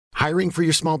Hiring for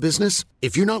your small business?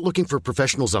 If you're not looking for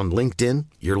professionals on LinkedIn,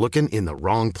 you're looking in the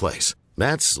wrong place.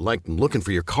 That's like looking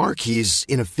for your car keys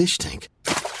in a fish tank.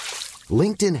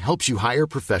 LinkedIn helps you hire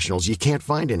professionals you can't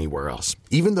find anywhere else,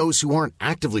 even those who aren't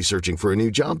actively searching for a new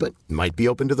job but might be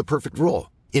open to the perfect role.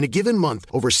 In a given month,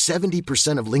 over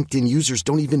 70% of LinkedIn users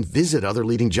don't even visit other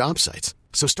leading job sites.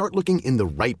 So start looking in the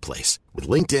right place. With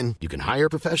LinkedIn, you can hire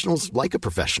professionals like a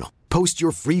professional. Post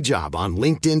your free job on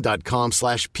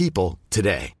linkedin.com/people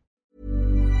today.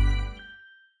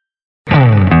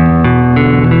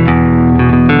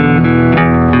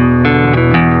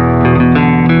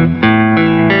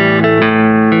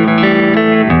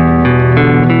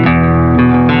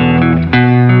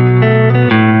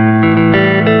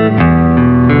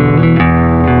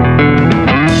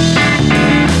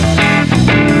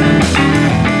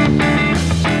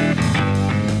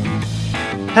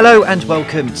 Hello and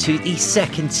welcome to the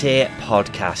Second Tier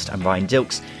Podcast. I'm Ryan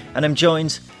Dilks and I'm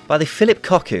joined by the Philip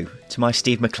Cocu to my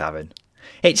Steve McLaren.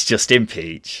 It's Justin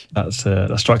Peach. That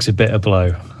strikes a bitter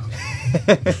blow.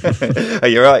 Are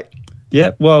you right?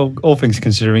 Yeah, well, all things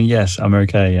considering, yes, I'm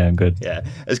okay. Yeah, I'm good. Yeah,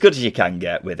 as good as you can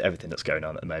get with everything that's going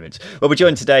on at the moment. Well, we're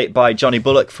joined today by Johnny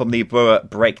Bullock from the Brewer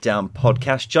Breakdown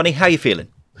Podcast. Johnny, how are you feeling?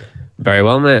 Very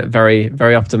well, mate. Very,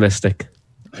 very optimistic.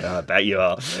 I bet you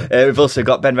are. We've also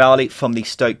got Ben Rowley from the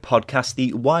Stoke podcast,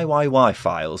 the YYY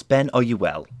Files. Ben, are you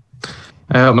well?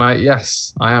 Mate,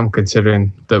 yes, I am,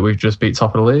 considering that we've just beat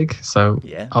top of the league. So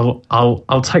yeah,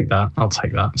 I'll take that. I'll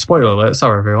take that. Spoiler alert,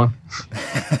 sorry everyone.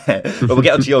 Well, we'll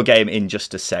get onto your game in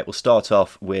just a sec. We'll start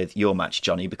off with your match,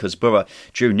 Johnny, because Borough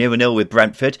drew 0-0 with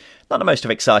Brentford. Not the most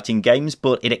of exciting games,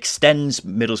 but it extends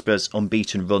Middlesbrough's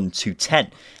unbeaten run to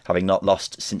 10, having not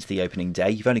lost since the opening day.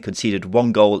 You've only conceded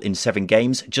 1 goal in 7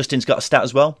 games. Justin's got a stat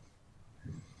as well.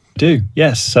 Do,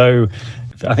 yes. So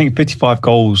I think 55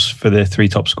 goals for the 3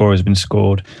 top scorers have been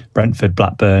scored: Brentford,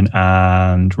 Blackburn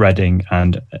and Reading,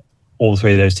 and all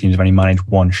 3 of those teams have only managed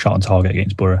 1 shot on target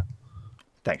against Borough.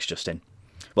 Thanks, Justin.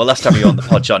 Well, last time you were on the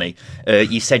pod, Johnny,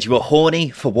 you said you were horny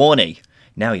for Warney.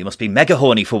 Now you must be mega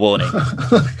horny for Warney.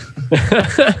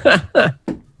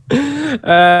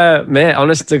 Mate,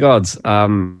 honest to God,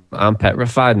 I'm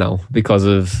petrified now because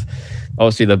of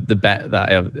obviously the bet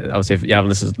that obviously if you haven't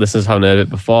listened to it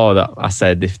before, that I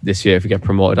said if this year if we get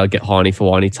promoted, I'll get horny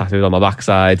for Warney tattooed on my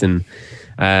backside, and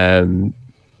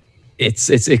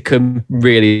it could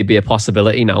really be a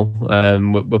possibility now.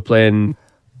 We're playing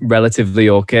relatively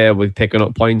okay. We're picking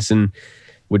up points and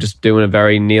we're just doing a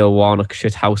very Neil Warnock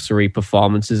shithousery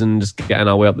performances and just getting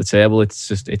our way up the table.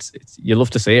 It's you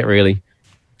love to see it, really.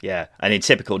 Yeah, and in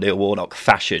typical Neil Warnock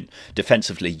fashion,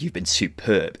 defensively you've been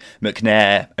superb.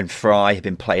 McNair and Fry have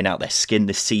been playing out their skin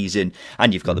this season,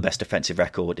 and you've got the best defensive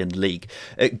record in the league.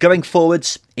 Going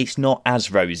forwards, it's not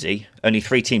as rosy. Only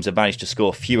 3 teams have managed to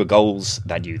score fewer goals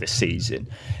than you this season.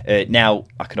 Now,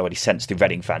 I can already sense the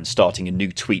Reading fans starting a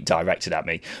new tweet directed at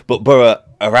me, but Borough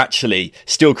are actually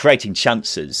still creating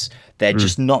chances. They're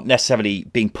just not necessarily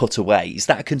being put away. Is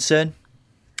that a concern?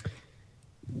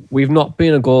 We've not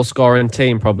been a goal-scoring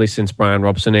team probably since Brian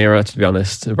Robson era, to be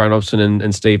honest. Brian Robson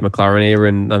and Steve McLaren era,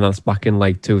 and that's back in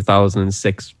like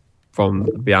 2006 from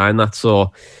behind that.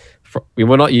 So we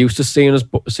were not used to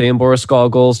seeing Borough score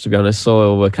goals, to be honest.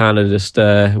 So we're kind of just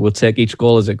we'll take each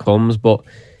goal as it comes. But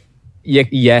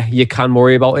yeah, you can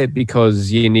worry about it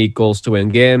because you need goals to win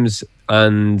games,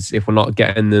 and if we're not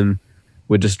getting them,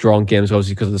 we're just drawing games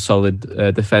obviously because of the solid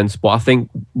defence. But I think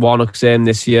Warnock's aim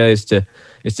this year is to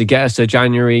get us to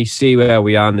January, see where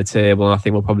we are in the table, and I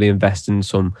think we'll probably invest in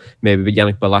some, maybe with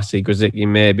Yannick Bolasie, Grzycki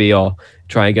maybe, or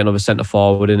try and get another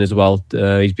centre-forward in as well.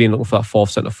 He's been looking for that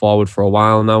 4th centre-forward for a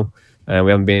while now, and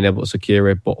we haven't been able to secure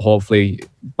it, but hopefully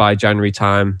by January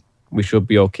time, we should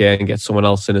be okay and get someone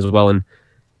else in as well and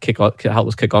help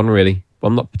us kick on, really. But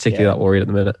I'm not particularly that worried at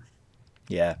the minute.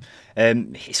 Yeah.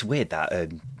 It's weird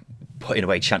that putting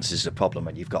away chances is a problem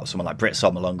when you've got someone like Britt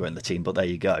Sommerlonger in the team, but there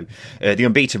you go. The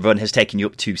unbeaten run has taken you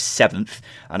up to 7th,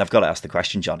 and I've got to ask the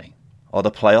question, Johnny, are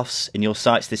the playoffs in your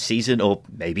sights this season, or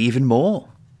maybe even more?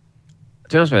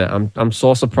 To be honest with you, I'm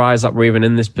so surprised that we're even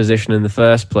in this position in the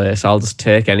first place. I'll just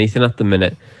take anything at the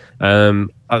minute. At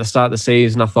the start of the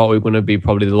season, I thought we were going to be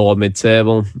probably the lower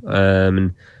mid-table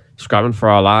and scrapping for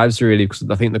our lives, really, because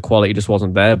I think the quality just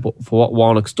wasn't there. But for what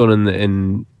Warnock's done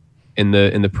in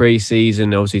the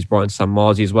pre-season, obviously he's brought in Sam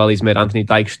Morsy as well. He's made Anthony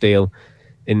Dijksteel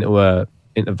into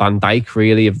Van Dijk,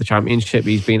 really, of the Championship.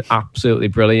 He's been absolutely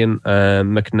brilliant.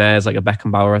 McNair's like a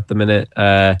Beckenbauer at the minute.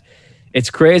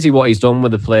 It's crazy what he's done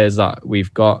with the players that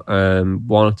we've got.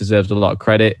 Warnock deserves a lot of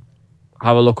credit.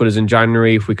 Have a look at us in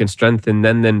January. If we can strengthen,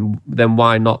 then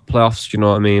why not playoffs? Do you know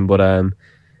what I mean? But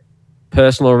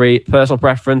personal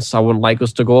preference, I wouldn't like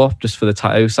us to go up just for the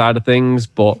tattoo side of things,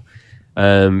 but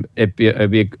it'd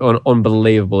be an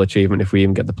unbelievable achievement if we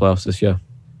even get the playoffs this year.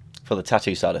 For the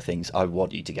tattoo side of things, I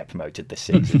want you to get promoted this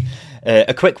season.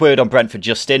 A quick word on Brentford,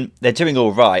 Justin. They're doing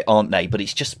all right, aren't they? But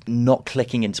it's just not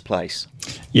clicking into place.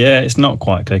 Yeah, it's not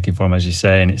quite clicking for them, as you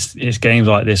say. And it's games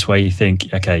like this where you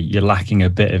think, okay, you're lacking a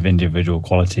bit of individual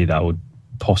quality that would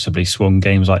possibly swung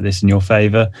games like this in your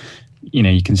favour. You know,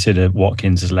 you consider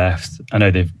Watkins has left. I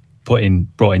know they've brought in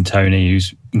Tony,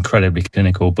 who's incredibly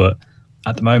clinical, but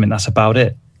at the moment, that's about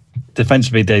it.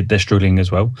 Defensively, they're struggling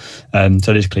as well.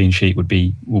 So this clean sheet will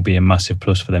be a massive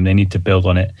plus for them. They need to build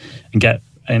on it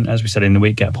and as we said in the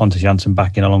week, get Pontus Jansson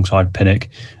back in alongside Pinnock,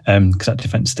 because that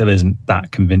defence still isn't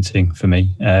that convincing for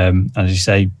me. And as you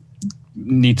say,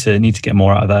 need to get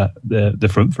more out of the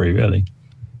front three, really.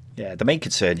 Yeah, the main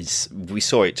concern is we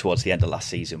saw it towards the end of last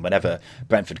season. Whenever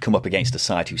Brentford come up against a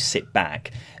side who sit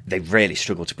back, they really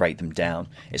struggle to break them down.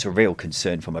 It's a real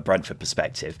concern from a Brentford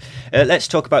perspective. Let's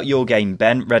talk about your game,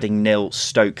 Ben. Reading 0,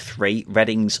 Stoke 3.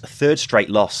 Reading's third straight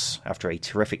loss after a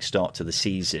terrific start to the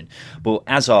season. But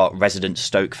as our resident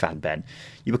Stoke fan, Ben,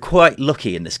 you were quite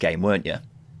lucky in this game, weren't you?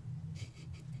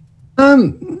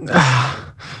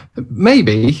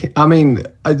 Maybe. I mean,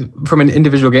 from an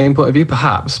individual game point of view,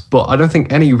 perhaps, but I don't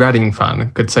think any Reading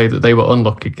fan could say that they were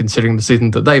unlucky considering the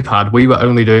season that they've had. We were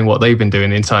only doing what they've been doing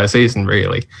the entire season,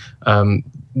 really.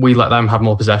 We let them have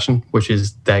more possession, which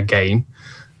is their game.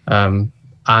 And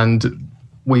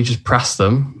we just pressed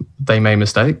them. They made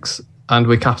mistakes and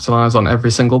we capitalised on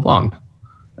every single one.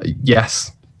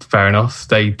 Yes, fair enough.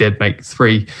 They did make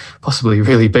 3 possibly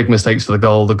really big mistakes for the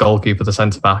goal, the goalkeeper, the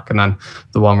centre-back, and then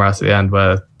the one right at the end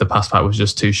where the pass back was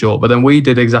just too short. But then we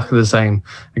did exactly the same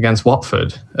against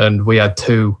Watford, and we had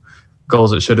 2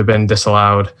 goals that should have been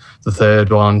disallowed. The third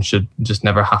one should just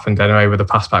never happened anyway with a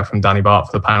pass back from Danny Bart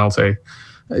for the penalty.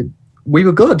 We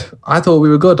were good. I thought we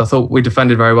were good. I thought we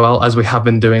defended very well, as we have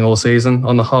been doing all season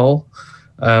on the whole.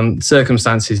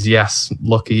 Circumstances, yes,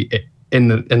 lucky in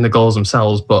the goals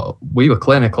themselves, but we were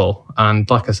clinical. And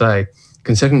like I say,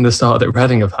 considering the start that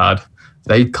Reading have had,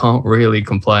 they can't really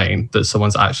complain that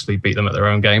someone's actually beat them at their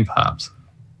own game, perhaps.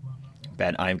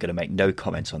 Ben, I am going to make no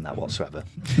comments on that whatsoever.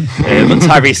 But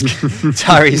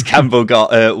Tyrese Campbell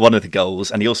got one of the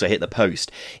goals, and he also hit the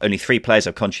post. Only 3 players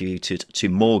have contributed to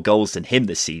more goals than him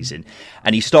this season,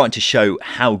 and he's starting to show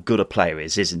how good a player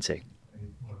is, isn't he?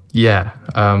 Yeah,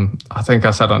 I think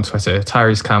I said on Twitter,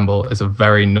 Tyrese Campbell is a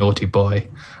very naughty boy,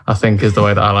 I think is the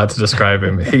way that I like to describe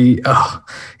him.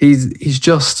 He's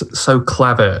just so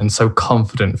clever and so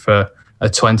confident for a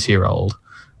 20-year-old.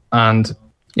 And,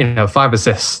 5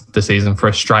 assists this season for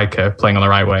a striker playing on the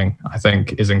right wing, I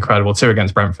think is incredible. 2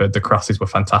 against Brentford. The crosses were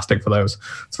fantastic for those.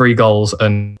 3 goals,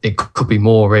 and it could be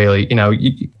more, really.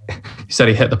 You said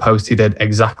he hit the post. He did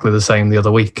exactly the same the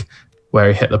other week,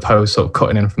 where he hit the post, sort of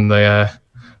cutting in from the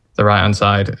right hand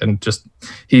side, and just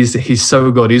he's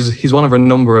so good. He's one of a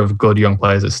number of good young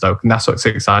players at Stoke, and that's what's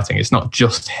exciting. It's not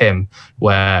just him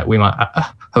where we might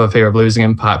have a fear of losing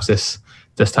him. Perhaps this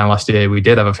time last year we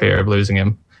did have a fear of losing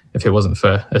him if it wasn't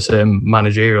for a certain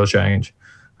managerial change.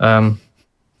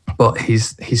 But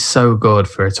he's so good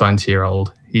for a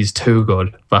 20-year-old. He's too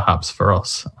good, perhaps, for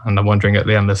us. And I'm wondering at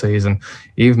the end of the season,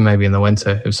 even maybe in the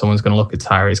winter, if someone's going to look at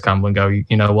Tyrese Campbell and go,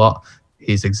 you know what,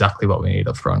 he's exactly what we need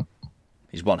up front.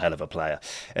 He's one hell of a player.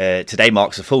 Today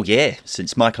marks a full year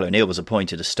since Michael O'Neill was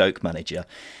appointed as Stoke manager.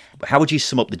 How would you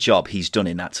sum up the job he's done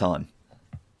in that time?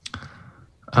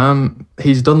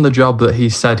 He's done the job that he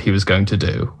said he was going to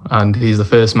do, and he's the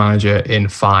first manager in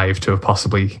 5 to have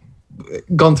possibly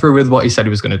gone through with what he said he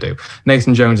was going to do.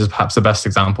 Nathan Jones is perhaps the best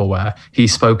example, where he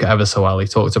spoke ever so well. He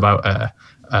talked about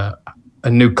a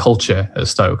new culture at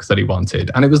Stoke that he wanted,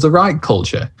 and it was the right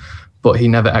culture. But he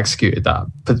never executed that.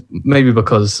 But maybe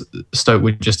because Stoke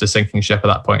were just a sinking ship at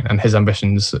that point, and his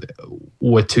ambitions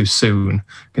were too soon,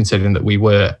 considering that we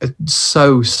were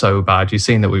so bad. You've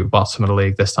seen that we were bottom of the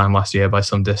league this time last year by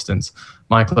some distance.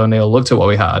 Michael O'Neill looked at what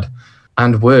we had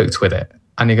and worked with it.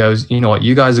 And he goes, you know what,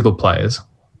 you guys are good players.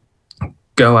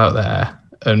 Go out there,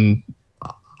 and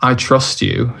I trust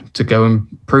you to go and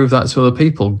prove that to other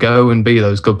people. Go and be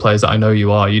those good players that I know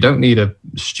you are. You don't need a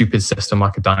stupid system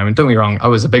like a diamond. Don't get me wrong, I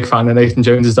was a big fan of Nathan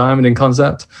Jones's diamond in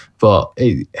concept, but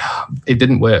it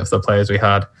didn't work for the players we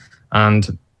had.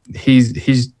 And he's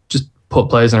just put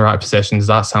players in the right positions.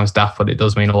 That sounds daft, but it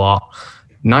does mean a lot.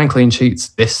 9 clean sheets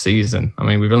this season. I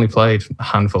mean, we've only played a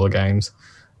handful of games,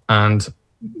 and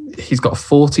he's got a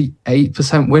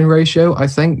 48% win ratio, I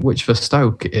think, which for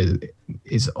Stoke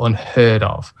is unheard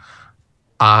of.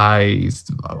 I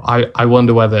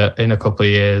wonder whether in a couple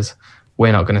of years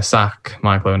we're not going to sack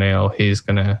Michael O'Neill. He's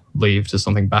going to leave to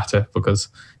something better, because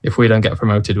if we don't get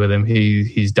promoted with him,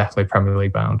 he's definitely Premier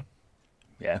League bound.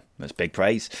 Yeah, that's big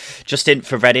praise. Justin,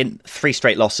 for Reading, 3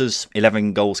 straight losses,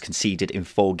 11 goals conceded in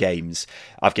 4 games.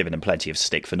 I've given them plenty of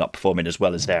stick for not performing as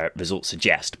well as their results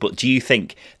suggest. But do you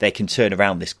think they can turn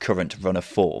around this current run of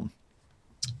form?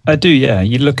 I do, yeah.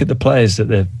 You look at the players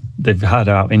that they've had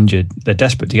out injured. They're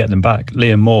desperate to get them back.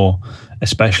 Liam Moore,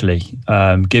 especially.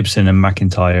 Gibson and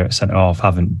McIntyre at centre half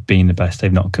haven't been the best.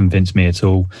 They've not convinced me at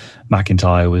all.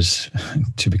 McIntyre was,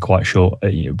 to be quite short,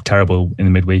 terrible in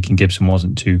the midweek, and Gibson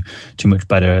wasn't too much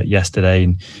better yesterday.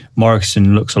 And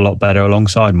Morrison looks a lot better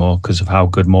alongside Moore because of how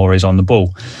good Moore is on the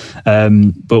ball.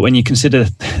 But when you consider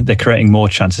they're creating more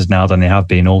chances now than they have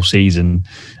been all season,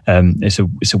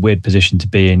 it's a weird position to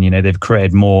be in. They've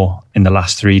created more in the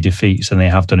last 3 defeats than they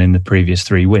have done in the previous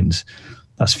 3 wins.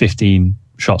 That's 15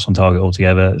 shots on target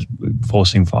altogether,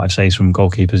 forcing 5 saves from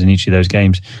goalkeepers in each of those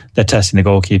games. They're testing the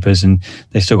goalkeepers, and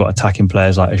they've still got attacking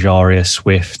players like Ajaria,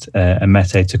 Swift, and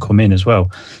Mete to come in as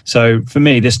well. So for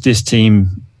me, this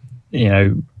team,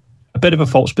 a bit of a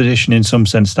false position in some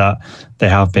sense that they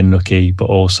have been lucky, but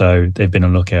also they've been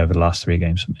unlucky over the last 3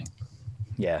 games for me.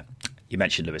 Yeah. You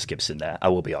mentioned Lewis Gibson there. I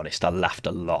will be honest, I laughed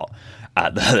a lot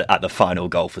at the final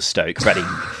goal for Stoke. Reading,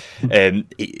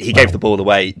 he gave the ball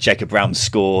away. Jacob Brown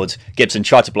scored. Gibson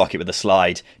tried to block it with a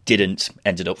slide, didn't,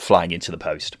 ended up flying into the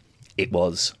post. It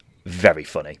was very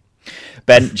funny.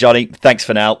 Ben, Johnny, thanks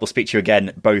for now. We'll speak to you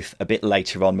again both a bit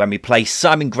later on when we play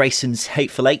Simon Grayson's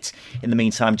Hateful Eight. In the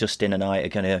meantime, Justin and I are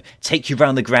going to take you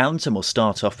round the grounds, and we'll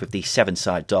start off with the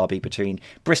 7-side derby between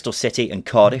Bristol City and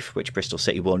Cardiff, which Bristol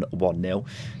City won 1-0.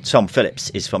 Tom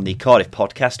Phillips is from the Cardiff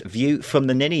podcast View from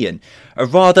the Ninian. A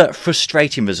rather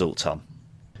frustrating result, Tom.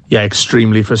 Yeah,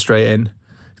 extremely frustrating.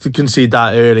 To concede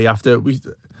that early after we've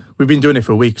been doing it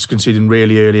for weeks, conceding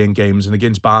really early in games, and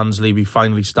against Barnsley we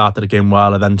finally started the game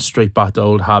well, and then straight back to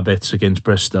old habits against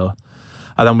Bristol,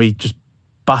 and then we just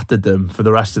battered them for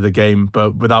the rest of the game,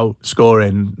 but without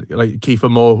scoring. Like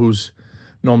Kiefer Moore, who's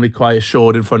normally quite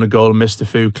assured in front of goal, missed a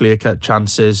few clear-cut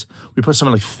chances. We put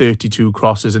something like 32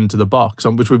 crosses into the box,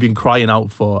 which we've been crying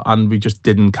out for, and we just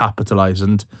didn't capitalise.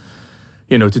 And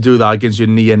to do that against your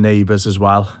near neighbours as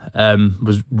well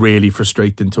was really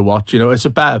frustrating to watch. It's a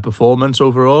better performance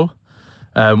overall,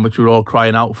 which we're all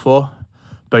crying out for.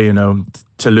 But,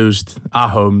 to lose at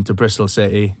home to Bristol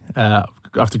City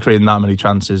after creating that many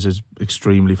chances is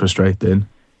extremely frustrating.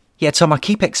 Yeah, Tom, I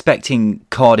keep expecting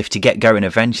Cardiff to get going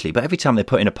eventually, but every time they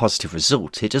put in a positive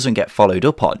result, it doesn't get followed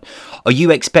up on. Are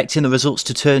you expecting the results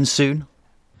to turn soon?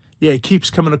 Yeah, it keeps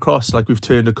coming across like we've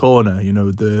turned a corner.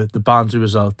 The Barnsley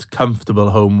result, comfortable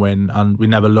home win, and we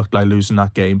never looked like losing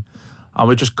that game. And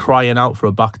we're just crying out for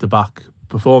a back-to-back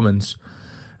performance.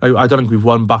 I don't think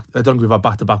we've had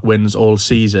back-to-back wins all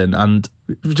season, and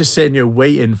we're just sitting here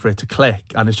waiting for it to click,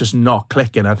 and it's just not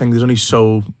clicking. I think there's only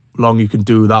so long you can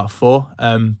do that for.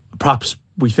 Perhaps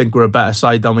we think we're a better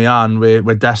side than we are, and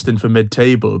we're destined for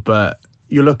mid-table. But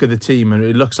you look at the team, and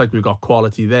it looks like we've got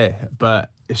quality there,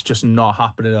 but it's just not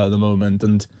happening at the moment,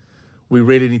 and we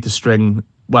really need to string,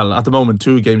 well, at the moment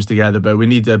 2 games together, but we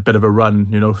need a bit of a run,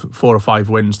 4 or 5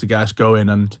 wins to get us going,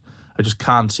 and I just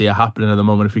can't see it happening at the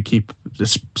moment if we keep,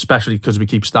 especially because we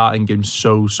keep starting games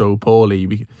so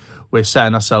poorly. We're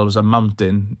setting ourselves a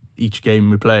mountain each game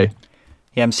we play.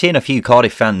 Yeah, I'm seeing a few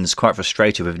Cardiff fans quite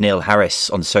frustrated with Neil Harris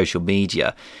on social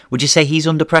media. Would you say he's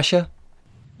under pressure?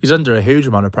 He's under a huge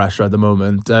amount of pressure at the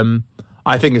moment.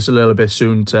 I think it's a little bit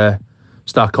soon to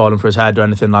start calling for his head or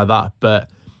anything like that, but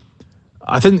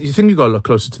I think you've got to look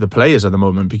closer to the players at the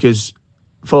moment, because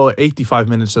for 85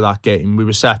 minutes of that game we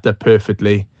were set up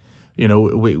perfectly.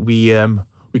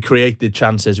 We created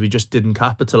chances, we just didn't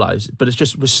capitalise. But it's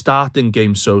just we're starting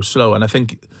games so slow, and I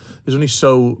think there's only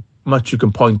so much you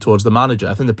can point towards the manager.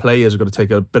 I think the players are going to take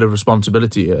a bit of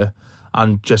responsibility here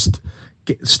and just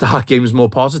start games more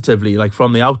positively, like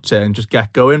from the outset, and just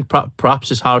get going.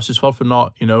 Perhaps it's Harris's fault for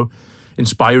not,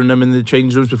 inspiring them in the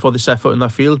change rooms before they set foot in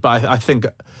that field. But I think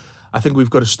we've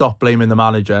got to stop blaming the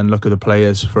manager and look at the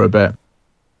players for a bit.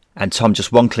 And Tom,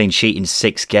 just 1 clean sheet in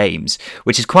 6 games,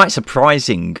 which is quite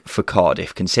surprising for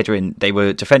Cardiff, considering they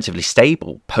were defensively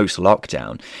stable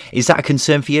post-lockdown. Is that a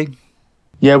concern for you?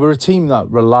 Yeah, we're a team that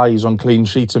relies on clean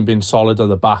sheets and being solid at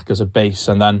the back as a base,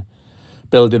 and then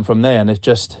building from there. And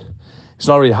it's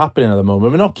not really happening at the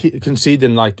moment. We're not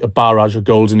conceding like a barrage of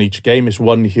goals in each game. It's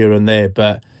one here and there,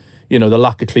 but the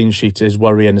lack of clean sheets is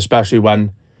worrying, especially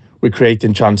when we're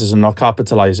creating chances and not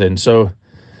capitalising. So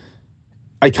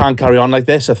I can't carry on like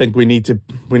this. I think we need to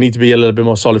be a little bit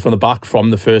more solid from the back from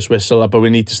the first whistle, but we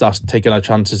need to start taking our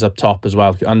chances up top as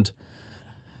well. And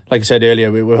like I said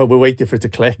earlier, we're waiting for it to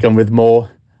click, and with Moore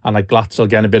and like Glatzel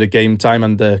getting a bit of game time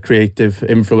and the creative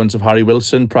influence of Harry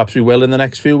Wilson, perhaps we will in the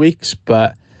next few weeks.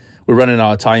 But we're running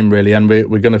out of time, really, and we're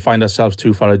going to find ourselves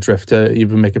too far adrift to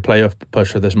even make a playoff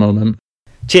push at this moment.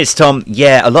 Cheers, Tom.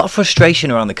 Yeah, a lot of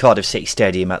frustration around the Cardiff City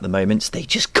Stadium at the moment. They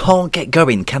just can't get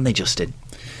going, can they, Justin?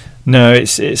 No,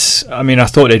 it's. I mean, I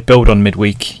thought they'd build on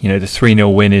midweek. You know, the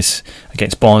 3-0 win is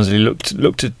against Barnsley looked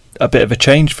a bit of a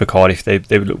change for Cardiff. They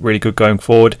looked really good going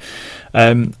forward,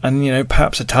 and you know,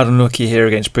 perhaps a tad unlucky here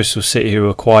against Bristol City, who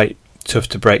are quite tough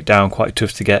to break down, quite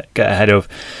tough to get ahead of.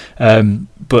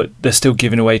 But they're still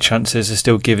giving away chances. They're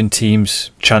still giving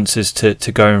teams chances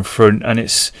to go in front, and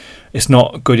it's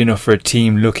not good enough for a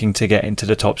team looking to get into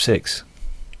the top 6.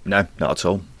 No, not at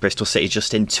all. Bristol City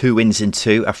just in 2 wins in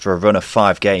 2 after a run of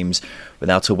 5 games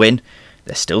without a win.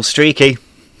 They're still streaky.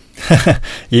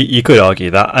 you could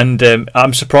argue that, and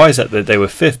I'm surprised that they were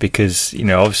 5th because, you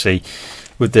know, obviously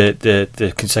with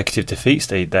the consecutive defeats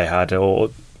they had, or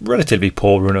relatively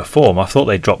poor run of form, I thought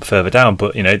they'd drop further down.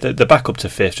 But you know, they're back up to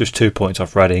 5th, just 2 points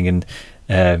off Reading, and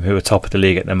who are top of the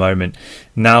league at the moment.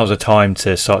 Now's the time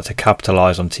to start to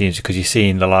capitalise on teams, because you're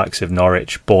seeing the likes of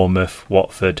Norwich, Bournemouth,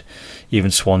 Watford, even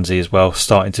Swansea as well,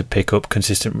 starting to pick up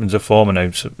consistent runs of form. I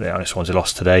know Swansea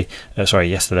lost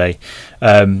yesterday,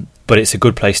 but it's a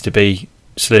good place to be,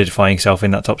 solidifying yourself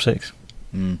in that top 6.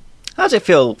 How does it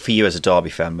feel for you as a Derby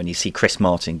fan when you see Chris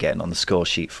Martin getting on the score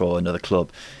sheet for another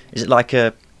club? Is it like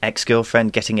a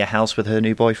ex-girlfriend getting a house with her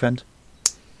new boyfriend?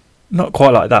 Not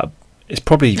quite like that. It's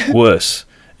probably worse.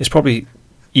 It's probably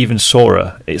even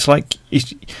sorer. It's like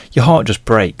your heart just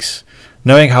breaks.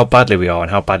 Knowing how badly we are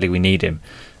and how badly we need him,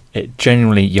 it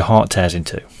genuinely, your heart tears in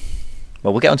two.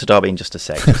 Well, we'll get on to Derby in just a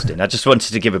sec, Justin. I just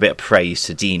wanted to give a bit of praise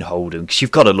to Dean Holden, because you've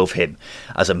got to love him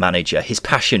as a manager. His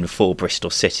passion for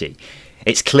Bristol City,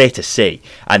 it's clear to see.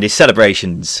 And his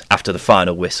celebrations after the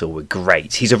final whistle were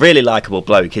great. He's a really likeable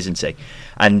bloke, isn't he?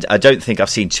 And I don't think I've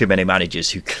seen too many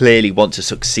managers who clearly want to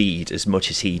succeed as much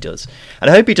as he does. And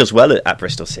I hope he does well at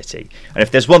Bristol City. And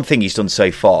if there's one thing he's done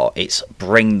so far, it's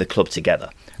bring the club together.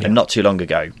 Yeah. And not too long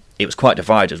ago, it was quite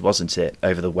divided, wasn't it,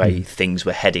 over the way things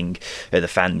were heading. The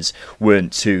fans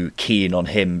weren't too keen on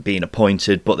him being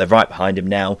appointed, but they're right behind him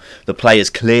now. The players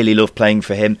clearly love playing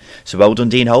for him. So well done,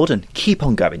 Dean Holden. Keep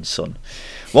on going, son.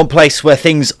 One place where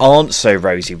things aren't so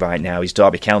rosy right now is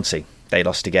Derby County. They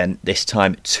lost again, this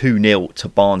time 2-0 to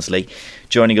Barnsley.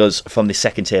 Joining us from the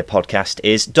Second Tier podcast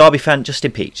is Derby fan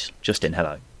Justin Peach. Justin,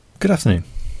 hello. Good afternoon.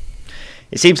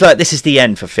 It seems like this is the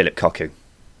end for Philip Cocu.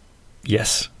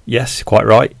 Yes, quite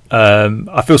right.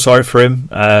 I feel sorry for him.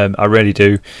 I really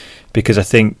do, because I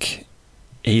think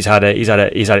he's had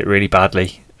it really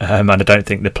badly, and I don't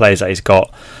think the players that he's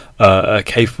got are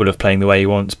capable of playing the way he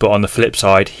wants. But on the flip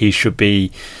side, he should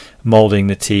be moulding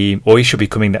the team, or he should be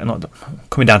coming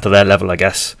down to their level, I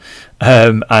guess,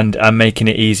 and making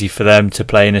it easy for them to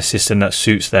play in a system that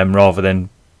suits them, rather than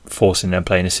forcing them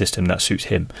playing a system that suits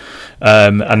him,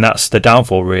 and that's the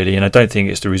downfall, really. And I don't think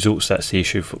it's the results that's the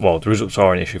issue. The results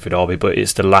are an issue for Derby, but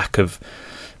it's the lack of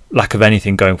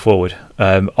anything going forward.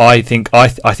 I think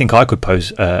I could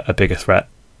pose a bigger threat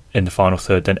in the final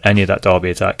third than any of that Derby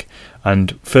attack.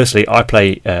 And firstly, I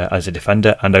play as a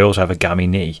defender, and I also have a gammy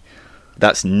knee.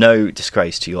 That's no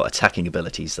disgrace to your attacking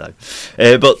abilities, though.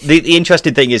 But the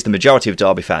interesting thing is the majority of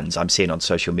Derby fans I'm seeing on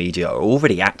social media are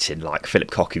already acting like Philip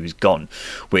Cocu's gone,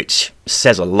 which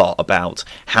says a lot about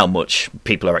how much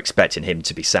people are expecting him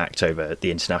to be sacked over the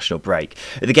international break.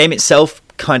 The game itself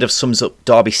kind of sums up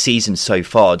Derby's season so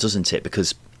far, doesn't it?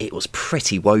 Because it was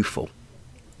pretty woeful.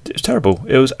 It was terrible.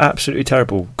 It was absolutely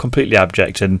terrible, completely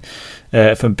abject. And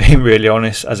if I'm being really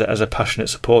honest, as a passionate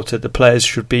supporter, the players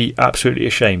should be absolutely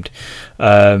ashamed,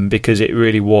 because it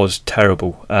really was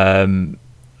terrible. And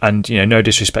no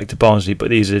disrespect to Barnsley, but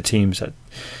these are the teams that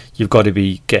you've got to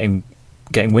be getting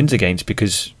wins against,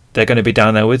 because they're going to be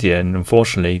down there with you. And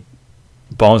unfortunately,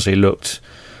 Barnsley looked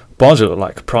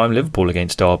like prime Liverpool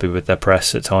against Derby with their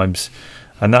press at times.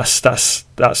 And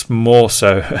that's more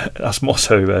so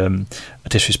a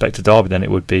disrespect to Derby than it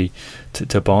would be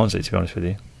to Barnsley, to be honest with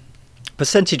you.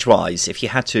 Percentage-wise, if you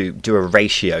had to do a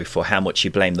ratio for how much you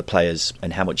blame the players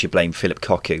and how much you blame Philip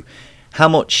Cocu, how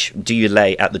much do you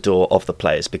lay at the door of the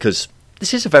players? Because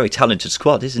this is a very talented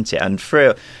squad, isn't it? And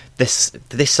for this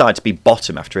side to be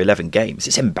bottom after 11 games,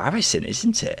 it's embarrassing,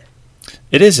 isn't it?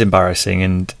 It is embarrassing,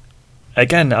 and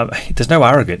again, there's no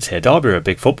arrogance here. Derby are a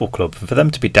big football club, and for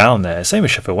them to be down there, same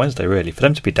as Sheffield Wednesday, really, for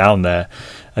them to be down there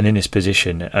and in this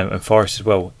position, and Forest as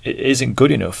well, it isn't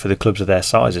good enough for the clubs of their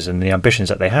sizes and the ambitions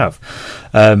that they have.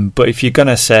 But if you're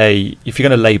going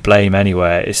to lay blame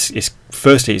anywhere, it's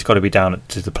firstly, it's got to be down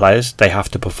to the players. They have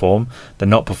to perform. They're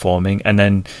not performing, and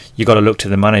then you've got to look to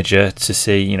the manager to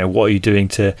see, what are you doing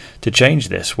to change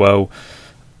this? Well,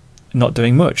 not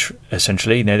doing much,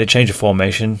 essentially. They changed the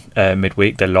formation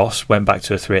midweek. They lost, went back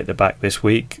to a 3 at the back this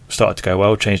week, started to go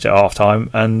well, changed at half time,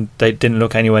 and they didn't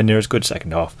look anywhere near as good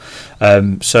second half.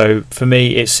 So for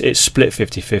me, it's split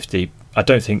 50-50. I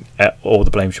don't think all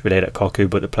the blame should be laid at Koku,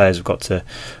 but the players you've got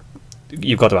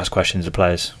to ask questions of the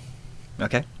players.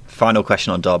 Okay. Final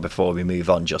question on Derby before we move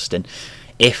on, Justin.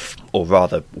 If, or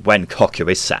rather, when Koku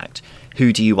is sacked,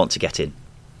 who do you want to get in?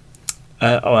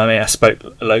 I spoke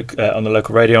on the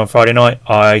local radio on Friday night.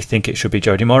 I think it should be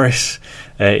Jody Morris.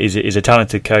 He's a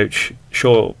talented coach.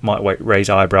 Sure, might raise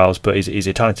eyebrows, but he's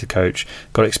a talented coach.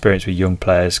 Got experience with young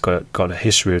players. Got a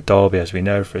history of Derby, as we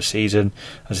know, for a season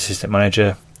as assistant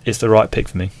manager. It's the right pick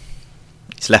for me.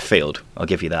 It's left field. I'll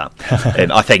give you that.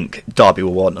 I think Derby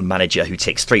will want a manager who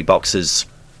ticks 3 boxes.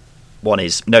 One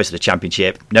is knows the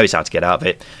Championship, knows how to get out of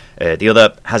it. The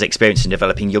other has experience in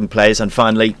developing young players, and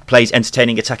finally plays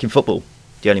entertaining attacking football.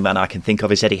 The only man I can think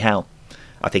of is Eddie Howe.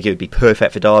 I think he would be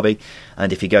perfect for Derby,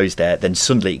 and if he goes there, then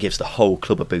suddenly it gives the whole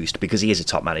club a boost because he is a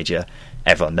top manager.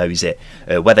 Everyone knows it.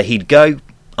 Whether he'd go,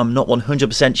 I'm not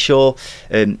 100% sure.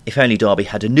 If only Derby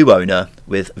had a new owner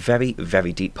with very,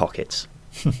 very deep pockets.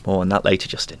 More on that later,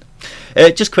 Justin.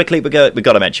 Just quickly, we've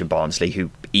got to mention Barnsley,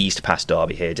 who eased past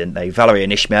Derby here, didn't they? Valerie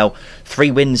and Ishmael,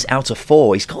 3 wins out of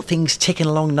 4. He's got things ticking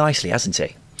along nicely, hasn't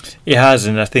he? He has,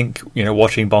 and I think,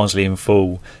 watching Barnsley in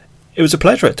full, it was a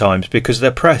pleasure at times because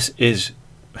their press is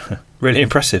really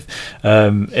impressive.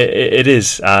 It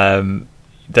is.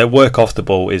 Their work off the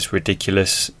ball is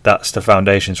ridiculous. That's the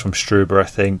foundations from Struber, I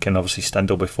think, and obviously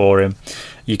Stendhal before him.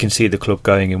 You can see the club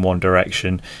going in one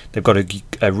direction. They've got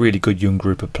a really good young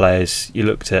group of players. You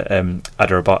looked at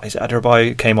Adarabai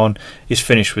who came on. His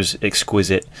finish was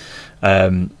exquisite.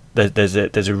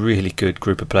 There's a really good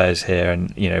group of players here,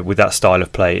 and with that style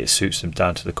of play, it suits them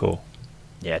down to the core.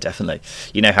 Yeah, definitely.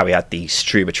 You know how we had the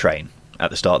Struber train at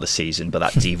the start of the season, but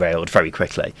that derailed very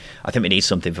quickly. I think we need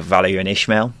something for Valerie and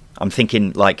Ishmael. I'm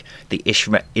thinking like the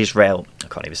Israel, I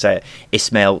can't even say it,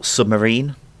 Ismail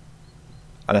submarine.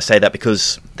 And I say that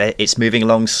because it's moving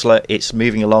along slow. It's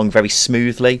moving along very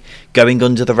smoothly, going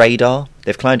under the radar.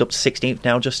 They've climbed up to 16th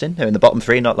now, Justin. They're in the bottom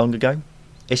 3 not long ago.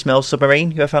 Ismail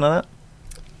submarine, you a fan of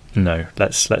that? No,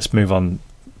 let's move on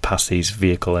past these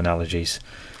vehicle analogies.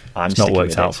 It's not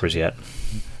worked out for us yet.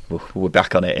 We're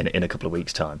back on it in a couple of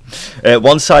weeks' time.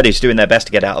 One side who's doing their best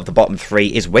to get out of the bottom 3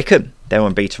 is Wycombe. Their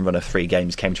unbeaten run of 3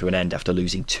 games came to an end after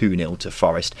losing 2-0 to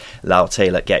Forest. Lyle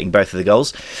Taylor getting both of the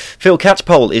goals. Phil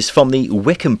Catchpole is from the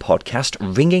Wycombe podcast,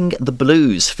 Ringing the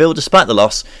Blues. Phil, despite the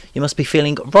loss, you must be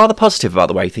feeling rather positive about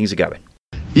the way things are going.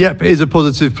 Yep, it is a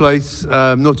positive place,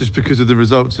 not just because of the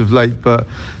results of late, but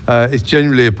it's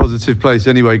generally a positive place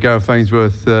anyway. Gareth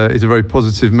Ainsworth is a very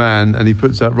positive man, and he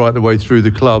puts that right the way through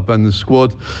the club and the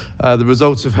squad. The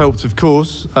results have helped, of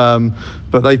course,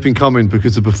 but they've been coming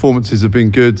because the performances have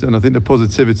been good, and I think the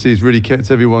positivity has really kept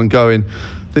everyone going.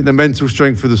 I think the mental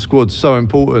strength of the squad's so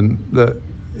important that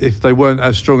if they weren't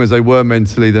as strong as they were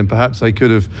mentally, then perhaps they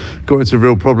could have got into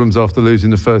real problems after losing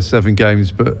the first 7 games.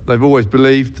 But they've always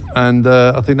believed, and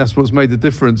I think that's what's made the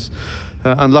difference.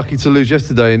 Unlucky to lose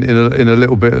yesterday in a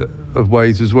little bit of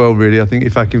ways as well, really. I think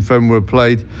if Akinfenwa had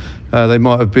played, they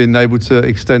might have been able to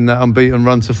extend that unbeaten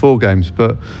run to 4 games.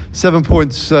 But 7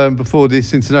 points before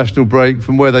this international break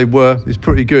from where they were is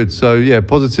pretty good. So, yeah,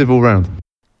 positive all round.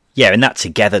 Yeah, and that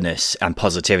togetherness and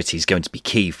positivity is going to be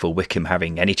key for Wycombe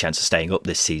having any chance of staying up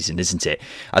this season, isn't it?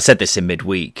 I said this in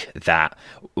midweek, that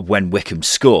when Wycombe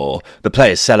score, the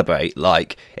players celebrate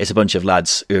like it's a bunch of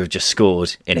lads who have just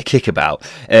scored in a kickabout.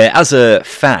 As a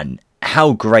fan,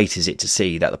 how great is it to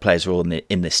see that the players are all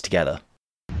in this together?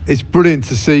 It's brilliant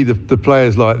to see the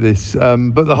players like this,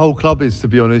 but the whole club is, to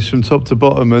be honest, from top to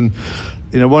bottom. And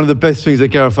one of the best things that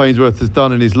Gareth Ainsworth has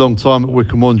done in his long time at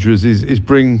Wycombe Wanderers is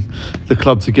bring the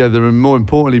club together, and more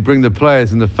importantly, bring the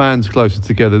players and the fans closer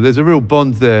together. There's a real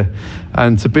bond there,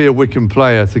 and to be a Wycombe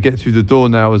player, to get through the door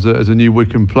now as a new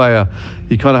Wycombe player,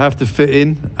 you kind of have to fit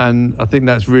in, and I think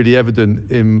that's really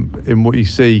evident in what you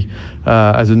see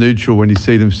as a neutral when you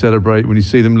see them celebrate, when you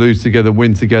see them lose together,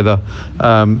 win together.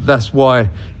 That's why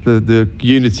the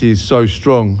unity is so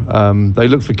strong. They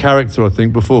look for character, I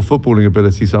think, before footballing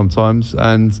ability sometimes,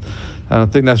 and I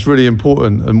think that's really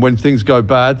important. And when things go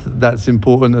bad, that's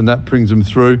important, and that brings them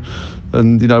through.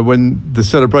 And when the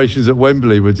celebrations at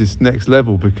Wembley were just next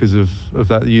level because of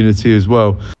that unity as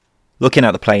well. Looking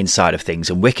at the playing side of things,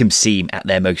 and Wycombe seem at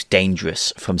their most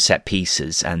dangerous from set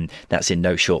pieces, and that's in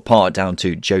no short part down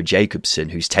to Joe Jacobson,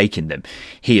 who's taken them.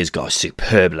 He has got a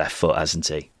superb left foot, hasn't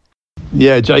he?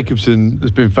 Yeah, Jacobson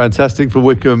has been fantastic for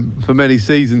Wycombe for many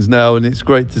seasons now, and it's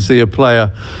great to see a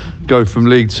player go from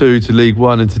League Two to League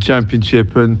One and to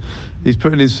Championship, and he's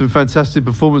putting in some fantastic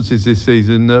performances this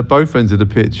season at both ends of the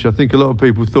pitch. I think a lot of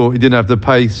people thought he didn't have the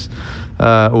pace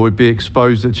or would be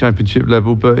exposed at Championship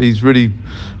level, but he's really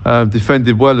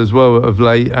defended well as well of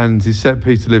late, and his set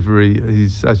piece delivery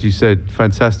is, as you said,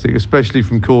 fantastic, especially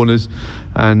from corners,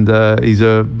 and he's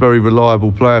a very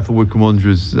reliable player for Wycombe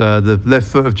Wanderers. The left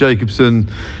foot of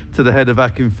Jacobson to the head of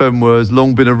Akinfenwa has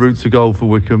long been a route to goal for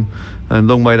Wycombe, and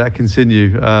long may that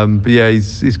continue. But yeah,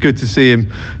 it's good to see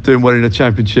him doing well in the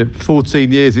Championship.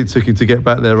 14 years it took him to get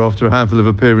back there after a handful of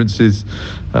appearances,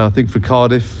 I think for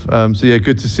Cardiff. So yeah,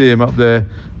 good to see him up there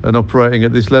and operating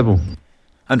at this level.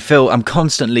 And Phil, I'm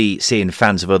constantly seeing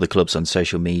fans of other clubs on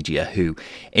social media who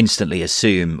instantly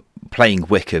assume playing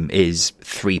Wycombe is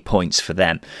 3 points for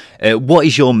them. What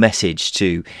is your message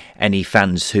to any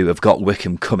fans who have got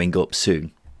Wycombe coming up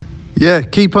soon? Yeah,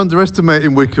 keep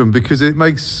underestimating Wycombe because it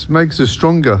makes us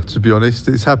stronger, to be honest.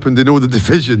 It's happened in all the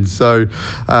divisions. So,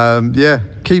 yeah,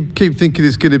 keep thinking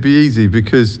it's going to be easy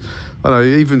because, I know,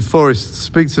 even Forest,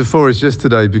 speak to Forest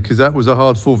yesterday because that was a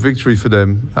hard-fought victory for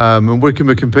them. And Wycombe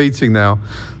are competing now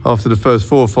after the first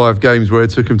 4 or 5 games where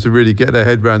it took them to really get their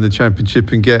head around the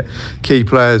Championship and get key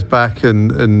players back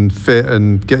and fit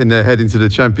and getting their head into the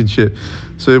Championship.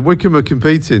 So Wycombe are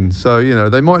competing. So,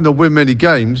 they might not win many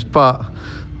games, but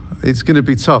it's going to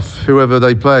be tough, whoever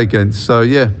they play against. So,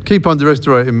 yeah, keep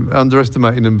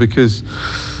underestimating them because,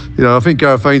 I think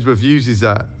Gareth Ainsworth uses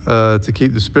that to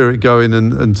keep the spirit going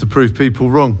and to prove people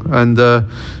wrong. And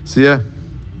so, yeah,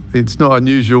 it's not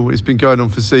unusual. It's been going on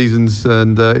for seasons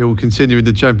and it will continue in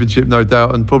the Championship, no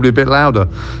doubt, and probably a bit louder.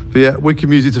 But, yeah,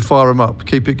 Wycombe use it to fire them up.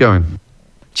 Keep it going.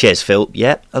 Cheers, Phil.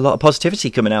 Yeah, a lot of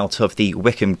positivity coming out of the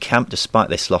Wycombe camp despite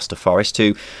this loss to Forest,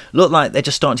 who look like they're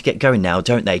just starting to get going now,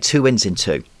 don't they? 2 wins in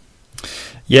 2.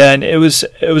 Yeah, and it was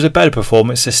a better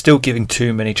performance. They're still giving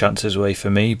too many chances away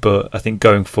for me, but I think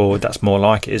going forward, that's more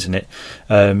like it, isn't it?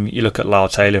 You look at Lyle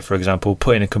Taylor, for example,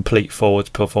 putting a complete forwards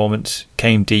performance,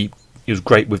 came deep. He was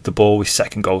great with the ball. His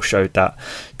second goal showed that.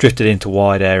 Drifted into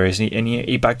wide areas, and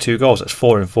he bagged 2 goals. That's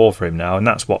 4 in 4 for him now, and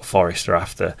that's what Forest are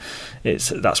after.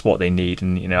 That's what they need.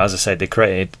 And as I said, they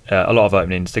created a lot of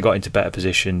openings. They got into better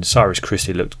positions. Cyrus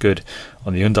Christie looked good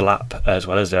on the underlap as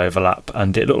well as the overlap,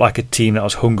 and it looked like a team that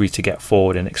was hungry to get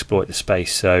forward and exploit the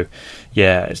space. So,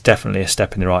 yeah, it's definitely a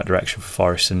step in the right direction for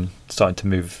Forest and starting to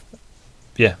move,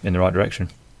 in the right direction.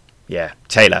 Yeah,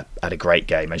 Taylor had a great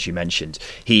game, as you mentioned.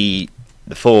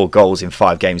 The 4 goals in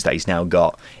 5 games that he's now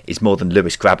got is more than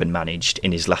Lewis Grabban managed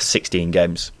in his last 16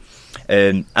 games.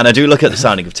 And I do look at the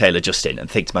signing of Taylor Justin and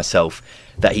think to myself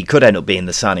that he could end up being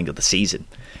the signing of the season.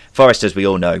 Forest, as we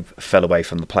all know, fell away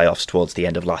from the playoffs towards the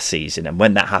end of last season, and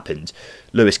when that happened,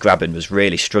 Lewis Grabban was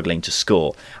really struggling to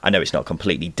score. I know it's not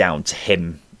completely down to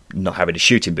him not having his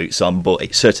shooting boots on, but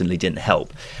it certainly didn't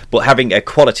help. But having a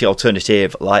quality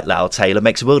alternative like Lyle Taylor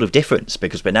makes a world of difference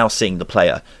because we're now seeing the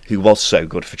player who was so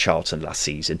good for Charlton last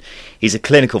season. He's a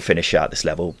clinical finisher at this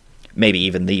level, maybe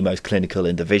even the most clinical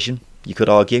in division, you could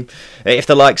argue. If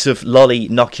the likes of Lolly,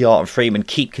 Knockaert and Freeman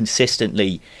keep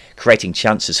consistently creating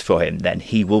chances for him, then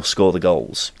he will score the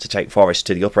goals to take Forest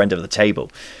to the upper end of the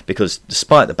table, because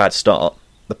despite the bad start,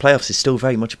 the playoffs is still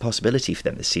very much a possibility for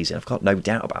them this season. I've got no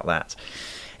doubt about that.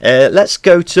 Let's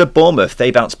go to Bournemouth. They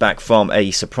bounced back from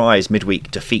a surprise midweek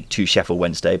defeat to Sheffield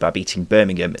Wednesday by beating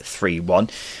Birmingham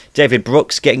 3-1. David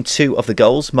Brooks getting 2 of the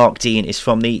goals. Mark Dean is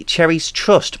from the Cherries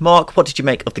Trust. Mark, what did you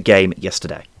make of the game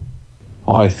yesterday?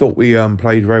 I thought we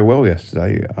played very well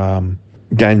yesterday.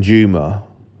 Danjuma,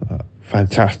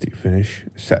 fantastic finish,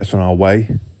 set us on our way.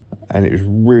 And it was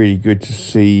really good to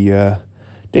see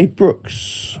Dave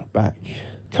Brooks back.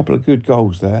 A couple of good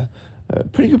goals there.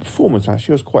 Pretty good performance,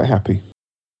 actually. I was quite happy.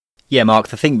 Yeah, Mark,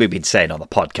 the thing we've been saying on the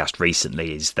podcast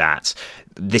recently is that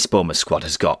this Bournemouth squad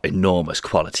has got enormous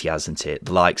quality, hasn't it?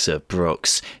 The likes of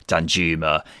Brooks,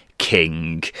 Danjuma,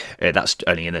 King, that's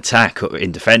only in attack.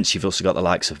 In defence, you've also got the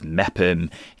likes of Mepham,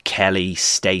 Kelly,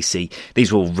 Stacey.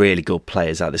 These are all really good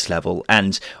players at this level,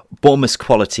 and Bournemouth's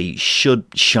quality should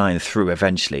shine through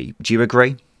eventually. Do you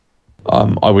agree?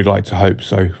 I would like to hope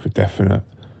so, for definite.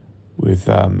 With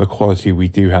the quality we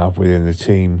do have within the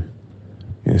team,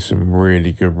 there's some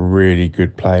really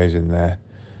good players in there.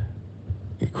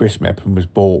 Chris Mepham was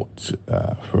bought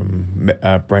from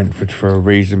Brentford for a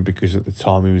reason, because at the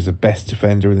time he was the best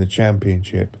defender in the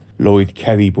Championship. Lloyd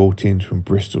Kelly bought in from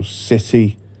Bristol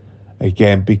City,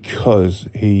 again because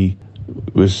he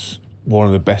was one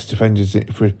of the best defenders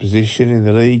for his position in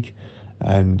the league.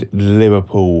 And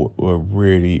Liverpool were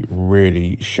really,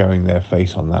 really showing their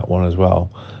face on that one as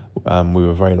well. We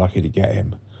were very lucky to get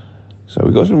him. So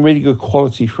we got some really good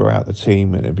quality throughout the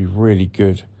team, and it'd be really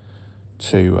good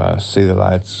to see the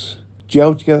lads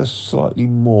gel together slightly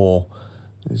more.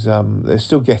 They're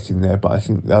still getting there, but I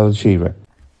think they'll achieve it.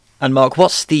 And Mark,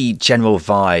 what's the general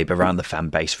vibe around the fan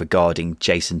base regarding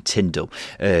Jason Tindall?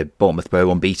 Bournemouth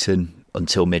were unbeaten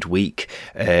until midweek,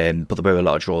 but there were a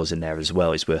lot of draws in there as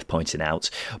well, it's worth pointing out.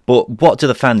 But what do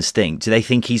the fans think? Do they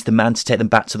think he's the man to take them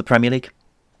back to the Premier League?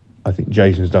 I think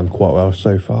Jason's done quite well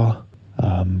so far.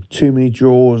 Too many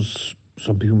draws,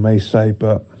 some people may say,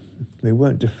 but they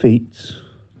weren't defeats.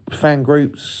 Fan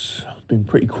groups have been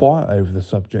pretty quiet over the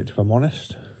subject, if I'm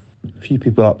honest. A few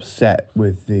people upset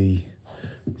with the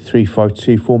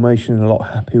 3-5-2 formation, and a lot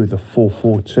happy with the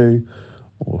 4-4-2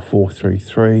 or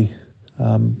 4-3-3.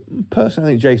 Personally,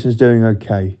 I think Jason's doing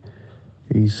okay.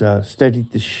 He's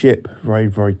steadied the ship very,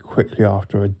 very quickly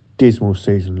after a dismal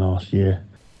season last year.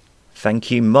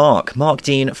 Thank you, Mark. Mark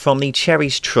Dean from the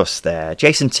Cherries Trust there.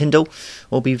 Jason Tindall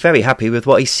will be very happy with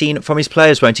what he's seen from his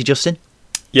players, won't he, Justin?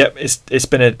 Yep, it's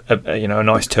been a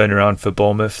nice turnaround for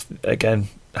Bournemouth. Again,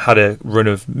 had a run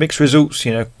of mixed results,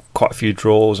 quite a few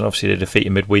draws, and obviously the defeat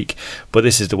in midweek. But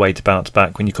this is the way to bounce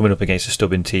back. When you're coming up against a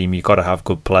stubborn team, you've got to have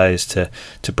good players to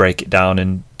break it down,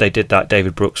 and they did that.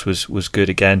 David Brooks was good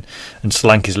again, and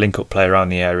Solanke's link-up play around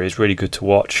the area is really good to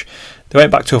watch. They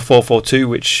went back to a 4-4-2,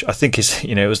 which I think is,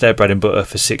 it was their bread and butter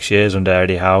for 6 years under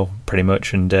Eddie Howe, pretty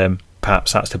much, and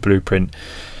perhaps that's the blueprint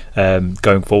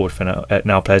going forward for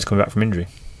now players coming back from injury.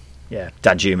 Yeah,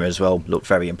 Danjuma as well looked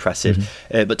very impressive.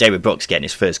 Mm-hmm. But David Brooks getting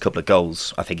his first couple of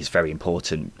goals, I think is very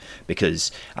important,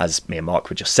 because, as me and Mark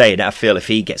were just saying, I feel if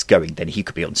he gets going, then he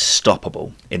could be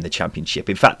unstoppable in the Championship.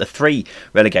 In fact, the three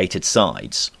relegated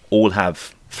sides all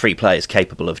have three players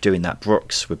capable of doing that.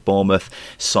 Brooks with Bournemouth,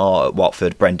 Sarr at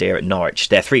Watford, Brendier at Norwich.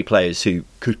 They're three players who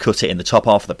could cut it in the top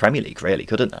half of the Premier League, really,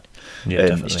 couldn't they? Yeah,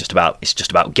 definitely. It's just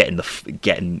about getting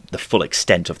the full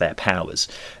extent of their powers.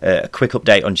 A quick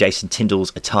update on Jason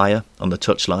Tindall's attire on the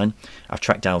touchline. I've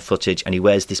tracked down footage, and he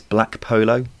wears this black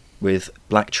polo with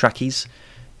black trackies.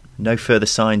 No further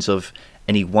signs of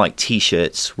any white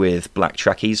T-shirts with black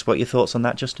trackies. What are your thoughts on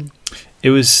that, Justin? It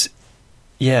was.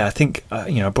 Yeah, I think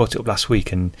I brought it up last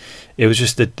week, and it was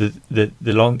just the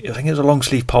long. I think it was a long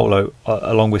sleeve polo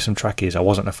along with some trackies. I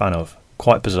wasn't a fan of.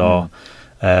 Quite bizarre,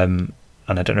 and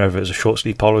I don't know if it was a short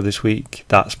sleeve polo this week.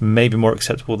 That's maybe more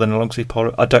acceptable than a long sleeve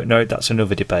polo. I don't know. That's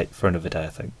another debate for another day, I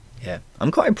think. Yeah, I'm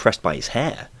quite impressed by his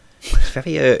hair. It's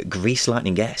very Grease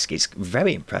Lightning-esque. It's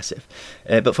very impressive.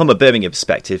 But from a Birmingham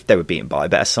perspective, they were beaten by a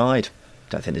better side.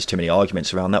 Don't think there's too many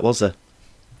arguments around that, was there?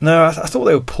 No, I thought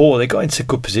they were poor. They got into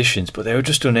good positions, but they were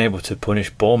just unable to punish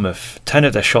Bournemouth. 10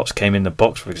 of their shots came in the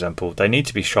box, for example. They need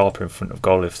to be sharper in front of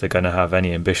goal if they're going to have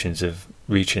any ambitions of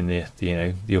reaching the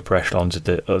upper echelons of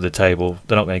the table.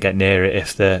 They're not going to get near it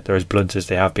if they're as blunt as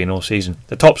they have been all season.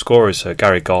 The top scorers are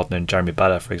Gary Gardner and Jeremy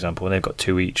Bella, for example, and they've got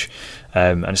 2 each.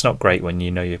 And it's not great when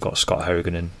you've got Scott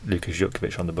Hogan and Lukas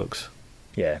Jutkiewicz on the books.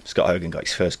 Yeah, Scott Hogan got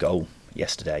his first goal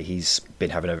yesterday. He's been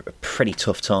having a pretty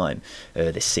tough time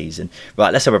this season.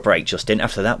 Right, let's have a break, Justin.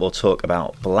 After that, we'll talk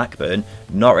about Blackburn,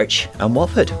 Norwich and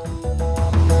Watford.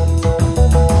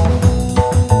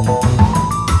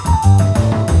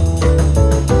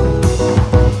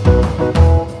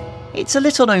 It's a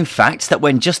little known fact that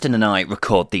when Justin and I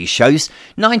record these shows,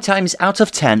 9 times out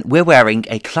of 10 we're wearing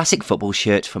a classic football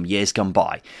shirt from years gone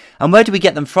by. And where do we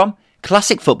get them from?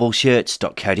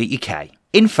 classicfootballshirts.co.uk.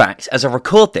 In fact, as I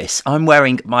record this, I'm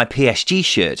wearing my PSG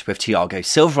shirt with Thiago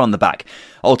Silva on the back.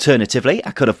 Alternatively,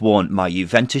 I could have worn my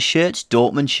Juventus shirt,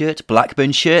 Dortmund shirt,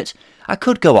 Blackburn shirt. I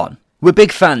could go on. We're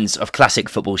big fans of classic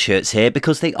football shirts here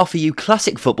because they offer you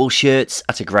classic football shirts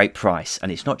at a great price.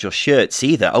 And it's not just shirts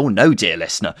either. Oh no, dear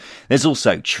listener. There's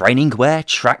also training wear,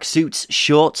 tracksuits,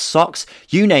 shorts, socks,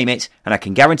 you name it, and I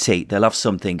can guarantee they'll have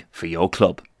something for your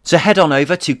club. So head on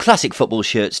over to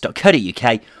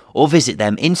classicfootballshirts.co.uk or visit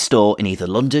them in store in either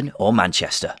London or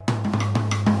Manchester.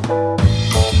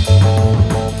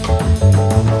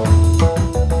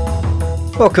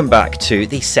 Welcome back to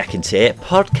the second tier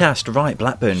podcast. Right,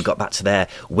 Blackburn got back to their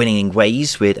winning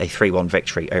ways with a 3-1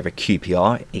 victory over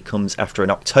QPR. It comes after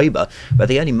an October where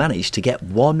they only managed to get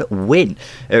 1 win.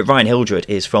 Ryan Hildred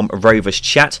is from Rovers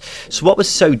Chat. So what was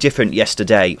so different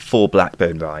yesterday for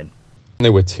Blackburn, Ryan?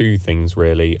 There were two things,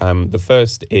 really. The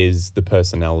first is the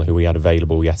personnel who we had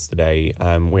available yesterday.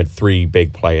 We had three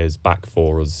big players back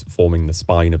for us, forming the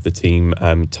spine of the team.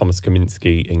 Thomas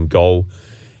Kaminski in goal,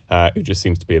 who just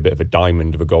seems to be a bit of a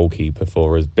diamond of a goalkeeper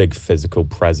for us. Big physical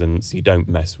presence. You don't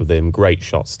mess with him. Great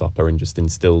shot stopper and just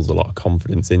instills a lot of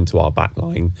confidence into our back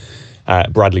line.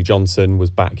 Bradley Johnson was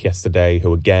back yesterday,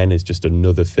 who again is just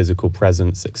another physical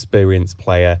presence, experienced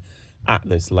player at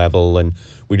this level, and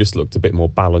we just looked a bit more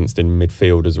balanced in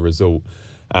midfield as a result.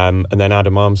 And then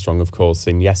Adam Armstrong, of course,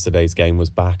 in yesterday's game was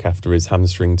back after his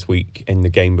hamstring tweak in the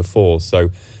game before.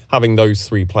 So having those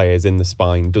three players in the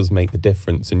spine does make the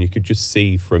difference, and you could just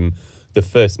see from the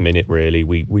first minute, really,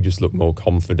 we just looked more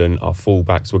confident. Our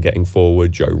fullbacks were getting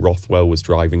forward. Joe Rothwell was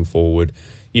driving forward.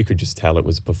 You could just tell it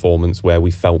was a performance where we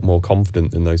felt more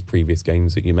confident than those previous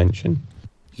games that you mentioned.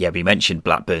 Yeah, we mentioned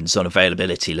Blackburn's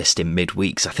on-availability list in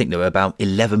midweeks. I think there were about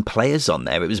 11 players on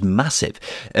there. It was massive.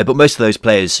 But most of those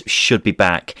players should be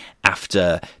back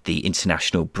after the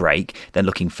international break. Then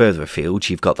looking further afield,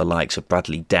 you've got the likes of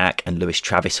Bradley Dack and Lewis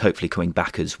Travis hopefully coming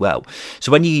back as well.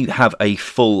 So when you have a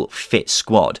full fit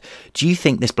squad, do you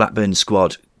think this Blackburn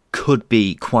squad could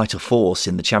be quite a force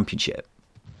in the Championship?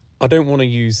 I don't want to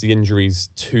use the injuries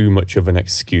too much of an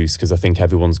excuse, because I think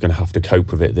everyone's going to have to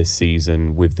cope with it this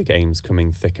season, with the games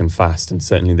coming thick and fast, and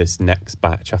certainly this next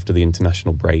batch after the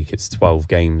international break, it's 12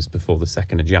 games before the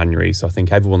 2nd of January, so I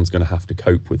think everyone's going to have to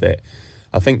cope with it.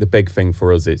 I think the big thing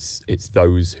for us, it's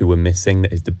those who are missing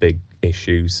that is the big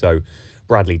issue. So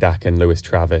Bradley Dack and Lewis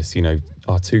Travis,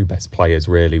 our two best players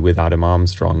really, with Adam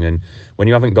Armstrong, and when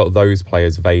you haven't got those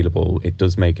players available, it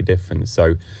does make a difference.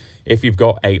 So if you've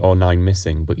got 8 or 9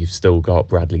 missing, but you've still got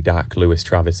Bradley Dack, Lewis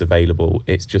Travis available,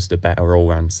 it's just a better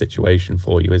all-round situation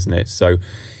for you, isn't it? So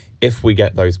if we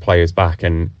get those players back,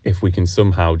 and if we can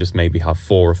somehow just maybe have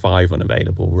 4 or 5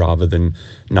 unavailable rather than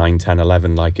 9, 10,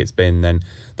 11 like it's been, then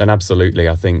absolutely,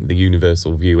 I think the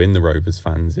universal view in the Rovers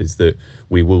fans is that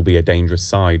we will be a dangerous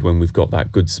side when we've got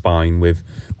that good spine with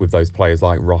those players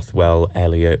like Rothwell,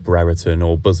 Elliott, Brereton,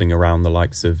 all buzzing around the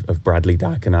likes of Bradley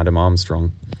Dack and Adam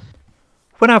Armstrong.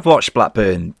 When I've watched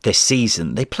Blackburn this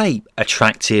season, they play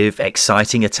attractive,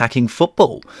 exciting, attacking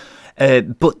football.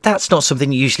 But that's not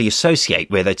something you usually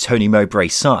associate with a Tony Mowbray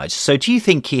side. So do you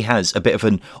think he has a bit of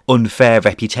an unfair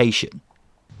reputation?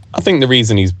 I think the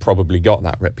reason he's probably got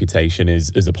that reputation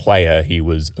is, as a player, he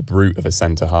was a brute of a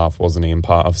centre-half, wasn't he? And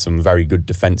part of some very good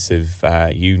defensive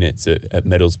units at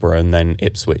Middlesbrough and then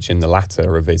Ipswich in the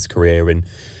latter of his career. And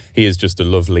he is just a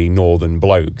lovely northern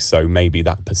bloke, so maybe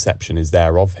that perception is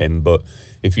there of him. But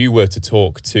if you were to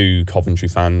talk to Coventry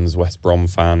fans, West Brom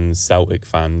fans, Celtic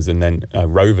fans, and then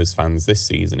Rovers fans this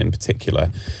season in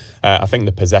particular, I think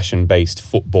the possession-based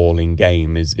footballing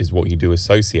game is what you do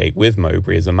associate with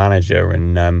Mowbray as a manager.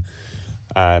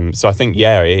 And so I think,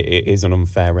 it is an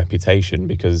unfair reputation,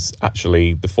 because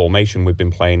actually the formation we've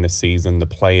been playing this season, the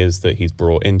players that he's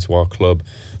brought into our club,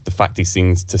 the fact he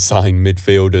seems to sign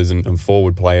midfielders and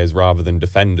forward players rather than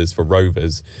defenders for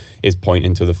Rovers is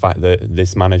pointing to the fact that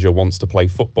this manager wants to play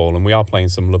football, and we are playing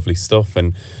some lovely stuff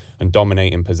and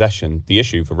dominating possession. The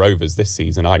issue for Rovers this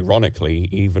season, ironically,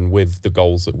 even with the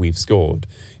goals that we've scored,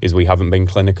 is we haven't been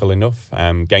clinical enough.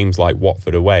 Games like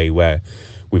Watford away, where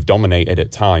we've dominated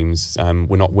at times,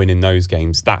 we're not winning those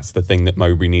games. That's the thing that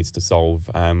Mowbray needs to solve,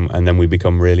 and then we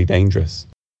become really dangerous.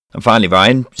 And finally,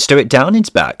 Ryan, Stuart Downing's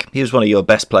back. He was one of your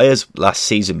best players last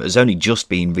season, but has only just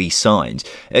been re-signed.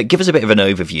 Give us a bit of an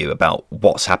overview about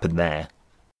what's happened there.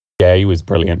 Yeah, he was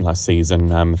brilliant last season,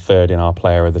 3rd in our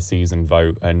Player of the Season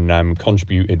vote, and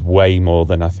contributed way more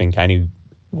than I think anyone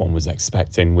was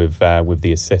expecting with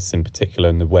the assists in particular,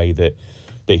 and the way that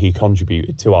he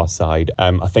contributed to our side.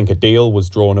 I think a deal was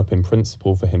drawn up in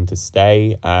principle for him to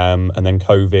stay, and then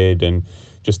COVID and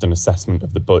just an assessment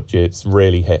of the budgets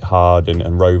really hit hard,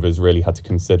 and Rovers really had to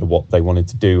consider what they wanted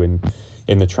to do in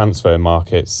the transfer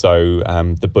market. So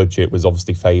the budget was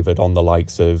obviously favoured on the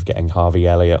likes of getting Harvey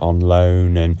Elliott on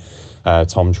loan and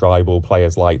Tom Tribal,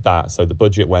 players like that. So the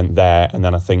budget went there, and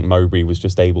then I think Mowbray was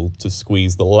just able to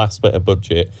squeeze the last bit of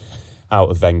budget out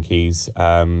of Venky's,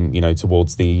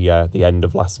 towards the end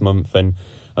of last month,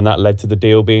 and that led to the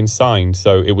deal being signed.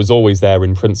 So it was always there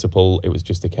in principle. It was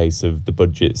just a case of the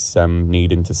budgets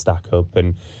needing to stack up,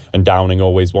 and Downing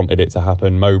always wanted it to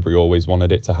happen. Mowbray always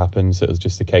wanted it to happen. So it was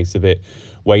just a case of it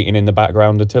waiting in the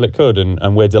background until it could.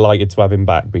 And we're delighted to have him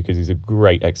back, because he's a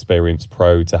great experienced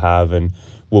pro to have and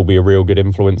will be a real good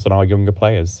influence on our younger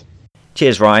players.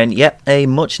 Cheers, Ryan. Yep, a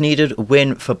much-needed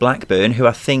win for Blackburn, who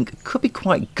I think could be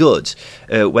quite good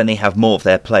when they have more of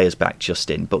their players back,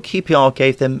 Justin. But QPR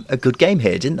gave them a good game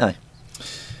here, didn't they?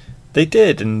 They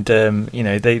did, and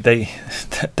they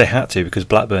had to, because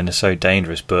Blackburn are so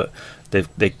dangerous, but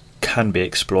they can be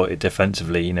exploited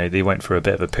defensively. They went through a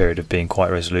bit of a period of being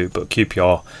quite resolute, but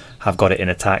QPR have got it in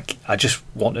attack. I just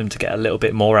want them to get a little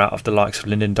bit more out of the likes of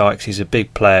Lyndon Dykes. He's a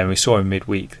big player, and we saw him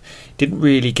midweek. Didn't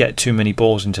really get too many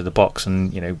balls into the box,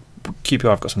 and QPR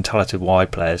have got some talented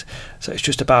wide players, so it's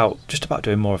just about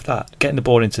doing more of that, getting the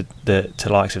ball into the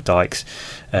likes of Dykes,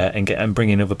 and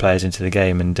bringing other players into the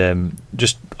game. And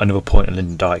just another point on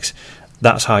Lyndon Dykes,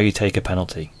 that's how you take a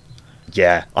penalty.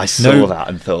 Yeah, I saw that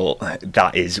and thought,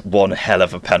 that is one hell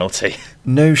of a penalty.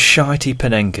 No shitey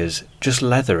Panenkas, just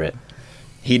leather it.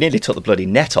 He nearly took the bloody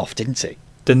net off, didn't he?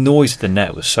 The noise of the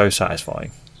net was so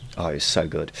satisfying. Oh, it was so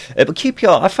good. But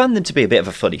QPR, I found them to be a bit of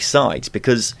a funny side,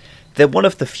 because they're one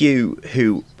of the few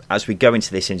who, as we go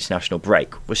into this international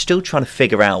break, we're still trying to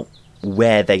figure out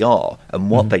where they are and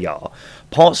what they are.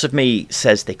 Parts of me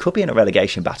says they could be in a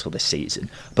relegation battle this season,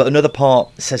 but another part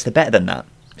says they're better than that.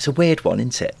 It's a weird one,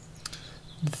 isn't it?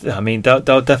 I mean, there'll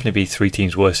definitely be 3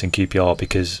 teams worse than QPR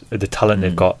because of the talent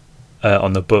they've got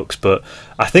on the books. But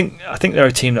I think they're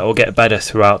a team that will get better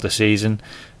throughout the season.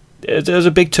 There's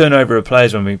a big turnover of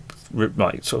players when we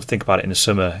sort of think about it in the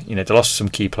summer. They lost some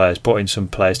key players, brought in some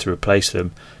players to replace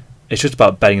them. It's just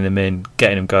about bedding them in,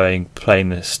 getting them going, playing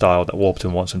the style that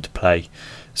Warburton wants them to play.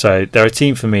 So they're a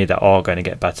team for me that are going to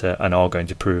get better and are going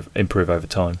to improve over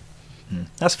time.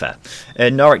 That's fair.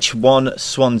 Norwich 1,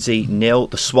 Swansea 0.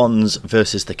 The Swans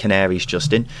versus the Canaries,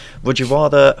 Justin. Would you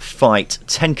rather fight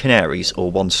 10 Canaries or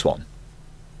 1 Swan?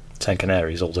 10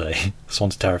 Canaries all day.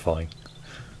 Swans are terrifying.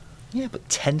 Yeah, but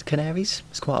 10 Canaries?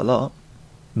 It's quite a lot.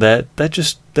 They're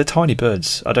tiny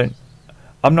birds.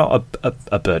 I'm not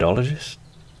a birdologist.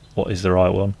 What is the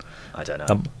right one? I don't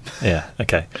know. Yeah,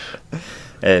 okay.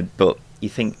 But you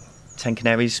think 10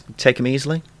 Canaries take them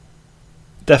easily?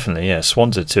 Definitely, yeah.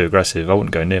 Swans are too aggressive. I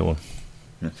wouldn't go near one.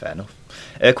 Fair enough.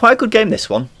 Quite a good game, this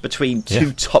one, between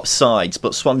two top sides,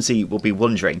 but Swansea will be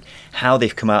wondering how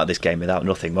they've come out of this game without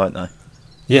nothing, won't they?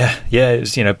 Yeah.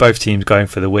 It's both teams going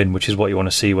for the win, which is what you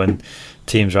want to see when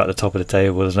teams are at the top of the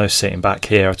table. There's no sitting back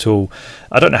here at all.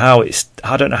 I don't know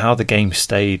how the game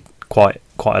stayed quite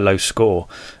a low score,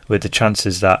 with the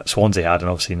chances that Swansea had, and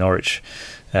obviously Norwich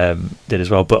did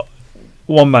as well. But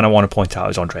one man I want to point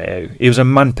out is Andre Ayew. He was a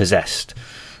man possessed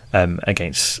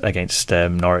against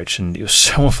Norwich, and he was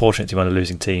so unfortunate to be on the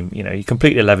losing team. He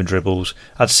completed 11 dribbles,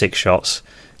 had 6 shots,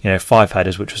 5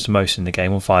 headers, which was the most in the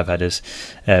game, on 5 headers.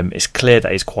 It's clear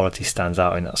that his quality stands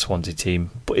out in that Swansea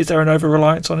team. But is there an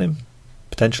over-reliance on him?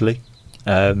 Potentially.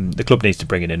 The club needs to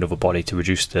bring in another body to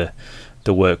reduce the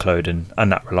workload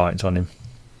and that reliance on him.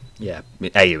 Yeah,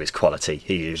 Ayew is quality.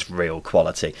 He is real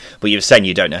quality. But you were saying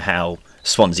you don't know how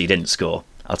Swansea didn't score.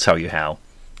 I'll tell you how.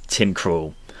 Tim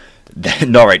Krul.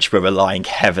 Norwich were relying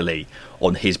heavily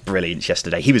on his brilliance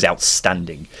yesterday. He was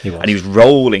outstanding. And he was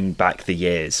rolling back the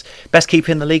years. Best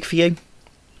keeper in the league for you?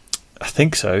 I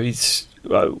think so.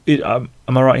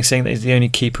 Am I right in saying that he's the only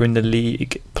keeper in the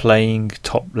league playing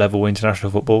top level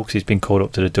international football? Because he's been called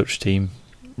up to the Dutch team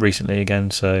recently again,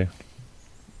 so...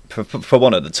 For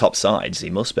one of the top sides, he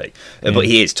must be. But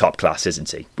he is top class,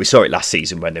 isn't he? We saw it last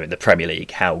season when they were in the Premier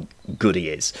League, how good he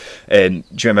is. Do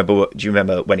you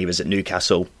remember when he was at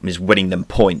Newcastle? He was winning them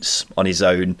points on his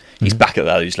own. He's back at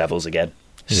those levels again.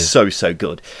 So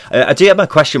good. I do have my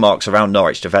question marks around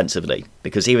Norwich defensively,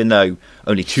 because even though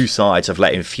only 2 sides have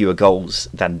let in fewer goals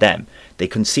than them, they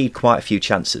concede quite a few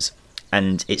chances.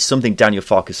 And it's something Daniel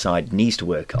Farke's side needs to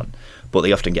work on. But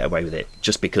they often get away with it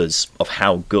just because of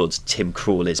how good Tim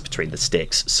Krul is between the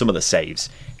sticks. Some of the saves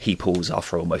he pulls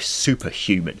off are almost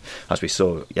superhuman, as we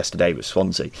saw yesterday with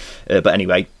Swansea. But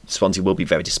anyway, Swansea will be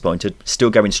very disappointed. Still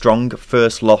going strong,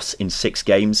 first loss in 6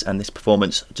 games, and this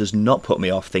performance does not put me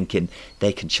off thinking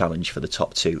they can challenge for the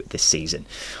top 2 this season.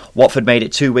 Watford made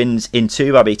it 2 wins in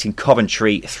 2 by beating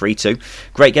Coventry 3-2.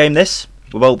 Great game this.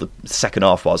 Well, the second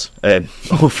half was.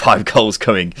 All 5 goals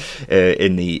coming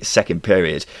in the second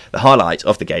period. The highlight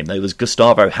of the game, though, was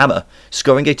Gustavo Hammer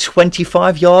scoring a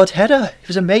 25-yard header. It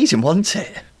was amazing, wasn't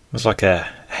it? It was like a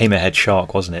hammerhead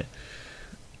shark, wasn't it?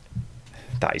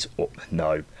 That is...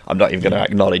 No, I'm not even going to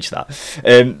acknowledge that.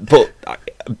 But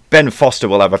Ben Foster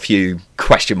will have a few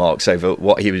question marks over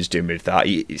what he was doing with that.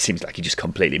 It seems like he just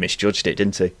completely misjudged it,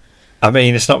 didn't he? I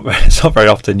mean, it's not very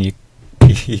often you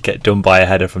get done by a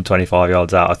header from 25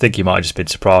 yards out. I think he might have just been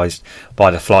surprised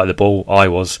by the flight of the ball. I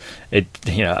was. At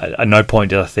no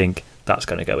point did I think that's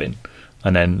going to go in.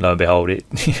 And then, lo and behold,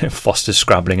 Foster's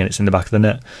scrabbling and it's in the back of the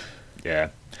net. Yeah.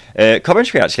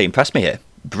 Coventry actually impressed me here.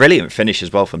 Brilliant finish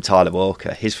as well from Tyler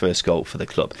Walker, his first goal for the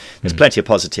club. There's plenty of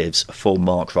positives for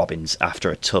Mark Robins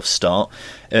after a tough start.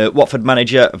 Watford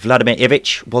manager Vladimir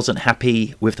Ivic wasn't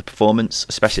happy with the performance,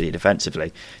 especially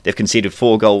defensively. They've conceded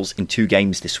 4 goals in 2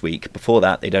 games this week. Before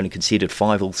that, they'd only conceded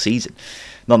 5 all season.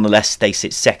 Nonetheless, they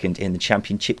sit second in the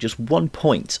Championship, just 1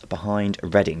 point behind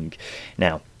Reading.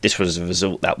 Now, this was a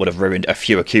result that would have ruined a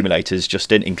few accumulators,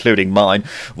 Justin, including mine.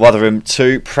 Rotherham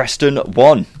 2, Preston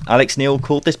 1. Alex Neil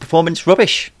called this performance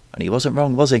rubbish, and he wasn't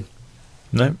wrong, was he?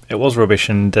 No, it was rubbish,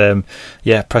 and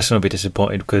Preston will be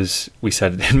disappointed because we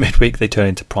said in midweek they turned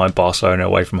into prime Barcelona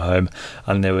away from home,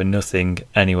 and there were nothing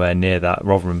anywhere near that.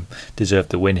 Rotherham deserved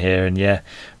the win here, and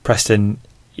Preston.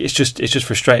 It's just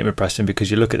frustrating with Preston because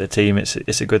you look at the team,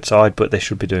 it's a good side, but they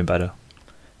should be doing better.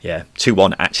 Yeah,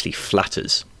 2-1 actually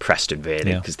flatters Preston,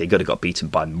 really, because they could have got beaten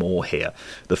by more here.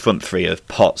 The front three of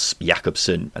Potts,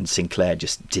 Jakobsen and Sinclair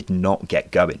just did not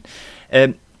get going.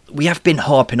 We have been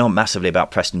harping on massively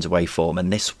about Preston's away form,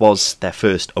 and this was their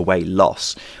first away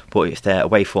loss. But if their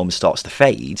away form starts to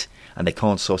fade and they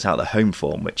can't sort out their home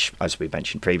form, which, as we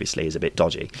mentioned previously, is a bit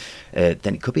dodgy, then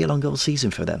it could be a long old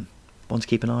season for them. One to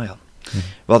keep an eye on.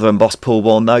 Rotherham boss Paul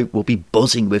Warne, though, will be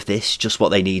buzzing with this, just what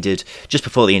they needed just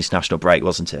before the international break,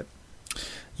 wasn't it?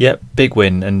 Yeah, big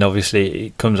win, and obviously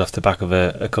it comes off the back of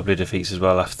a couple of defeats as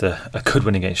well after a good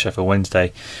win against Sheffield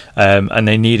Wednesday, and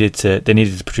they needed to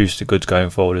produce the goods going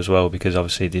forward as well, because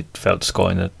obviously they failed to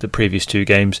score in the previous 2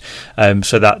 games.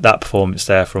 So that performance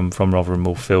there from Rotherham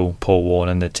will fill Paul Warne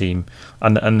and the team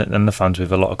and the fans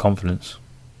with a lot of confidence.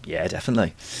 Yeah,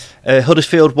 definitely.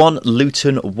 Huddersfield 1,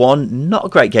 Luton 1. Not a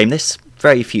great game this.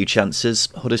 Very few chances.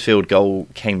 Huddersfield goal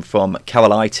came from Carol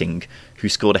Eiting, who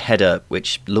scored a header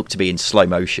which looked to be in slow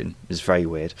motion. It was very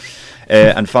weird.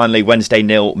 And finally, Wednesday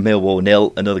 0, Millwall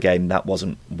 0. Another game that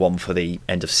wasn't one for the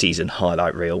end of season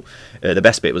highlight reel. The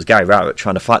best bit was Gary Rowett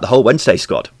trying to fight the whole Wednesday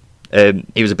squad.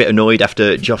 He was a bit annoyed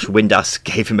after Josh Windass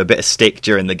gave him a bit of stick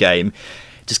during the game.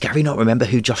 Does Gary not remember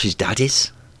who Josh's dad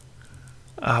is?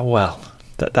 Well,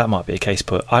 that might be a case,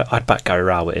 but I'd back Gary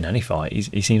Rowett in any fight.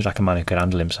 He seems like a man who can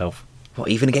handle himself. What,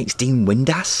 even against Dean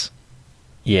Windass?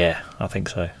 Yeah, I think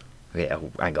so. Yeah,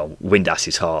 hang on. Windass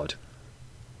is hard.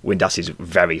 Windass is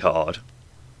very hard.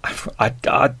 I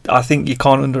think you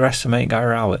can't underestimate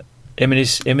Gary Rowett. Him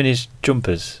and his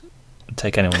jumpers would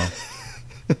take anyone on.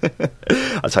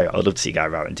 I'll tell you, I'd love to see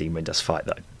Gary Rowett and Dean Windass fight,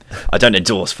 though. I don't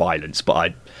endorse violence,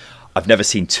 but I've never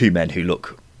seen 2 men who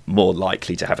look more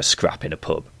likely to have a scrap in a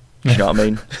pub. Do you know what I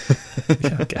mean?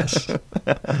 Yeah, I guess.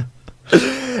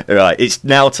 Right, it's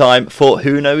now time for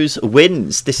Who Knows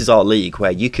Wins. This is our league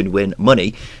where you can win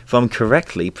money from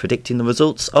correctly predicting the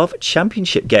results of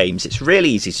championship games. It's really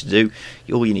easy to do.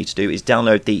 All you need to do is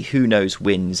download the Who Knows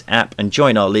Wins app and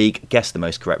join our league. Guess the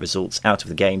most correct results out of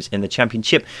the games in the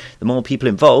championship. The more people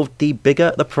involved, the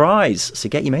bigger the prize. So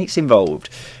get your mates involved.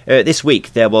 This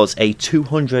week there was a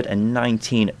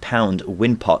 £219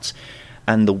 win pot,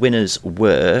 and the winners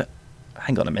were...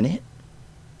 Hang on a minute.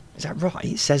 Is that right?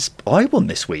 It says I won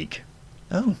this week.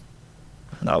 Oh.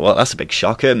 No, well, that's a big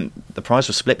shock. The prize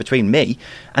was split between me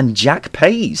and Jack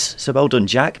Pays. So well done,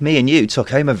 Jack. Me and you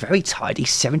took home a very tidy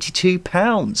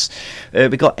 £72.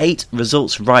 We got 8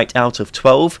 results right out of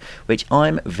 12, which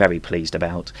I'm very pleased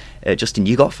about. Justin,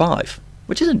 you got 5,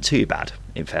 which isn't too bad,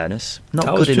 in fairness.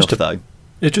 Not good enough, though.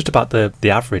 It's just about the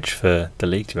average for the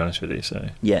league, to be honest with you. So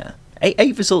yeah.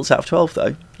 8 results out of 12, though.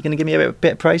 You going to give me a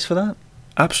bit of praise for that?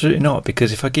 Absolutely not,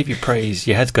 because if I give you praise,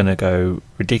 your head's going to go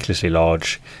ridiculously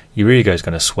large, your ego's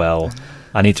going to swell.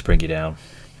 I need to bring you down.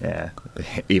 Yeah,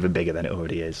 even bigger than it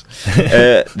already is.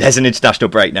 There's an international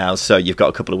break now, so you've got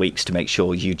a couple of weeks to make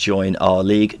sure you join our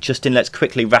league. Justin, let's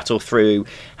quickly rattle through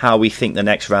how we think the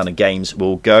next round of games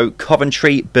will go.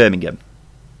 Coventry, Birmingham.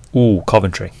 Ooh,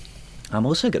 Coventry. I'm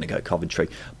also going to go Coventry.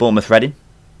 Bournemouth, Reading.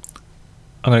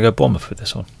 I'm going to go Bournemouth with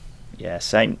this one. Yeah,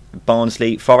 same.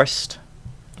 Barnsley, Forest.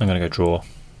 I'm going to go draw.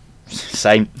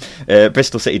 Same.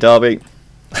 Bristol City Derby.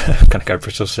 I'm going to go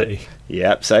Bristol City.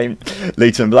 Yep, same.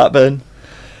 Luton Blackburn.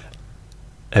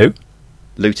 Who?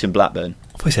 Luton Blackburn.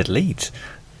 I thought you said Leeds.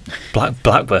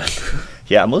 Blackburn.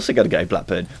 Yeah, I'm also going to go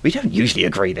Blackburn. We don't usually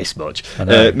agree this much.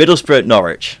 Middlesbrough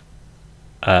Norwich.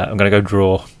 I'm going to go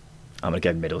draw. I'm going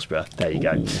to go Middlesbrough. There you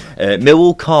go.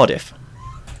 Millwall Cardiff.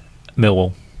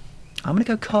 Millwall. I'm going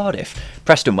to go Cardiff.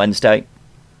 Preston Wednesday.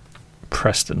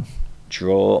 Preston.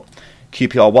 Draw.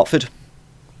 QPR Watford.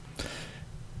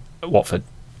 Watford.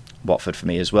 Watford for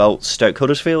me as well. Stoke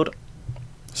Huddersfield.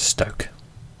 Stoke.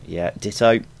 Yeah,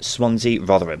 ditto. Swansea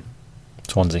Rotherham.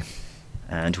 Swansea.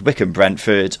 And Wycombe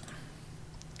Brentford.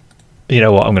 You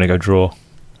know what? I'm going to go draw.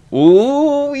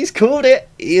 Ooh, he's called it.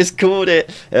 He has called it.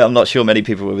 I'm not sure many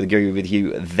people will agree with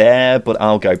you there, but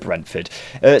I'll go Brentford.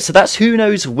 So that's Who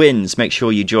Knows Wins. Make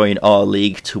sure you join our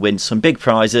league to win some big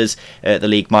prizes. The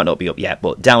league might not be up yet,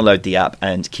 but download the app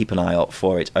and keep an eye out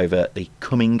for it over the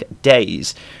coming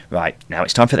days. Right, now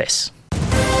it's time for this.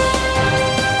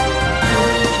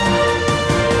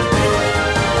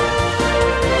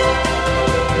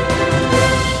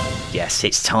 Yes,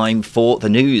 it's time for the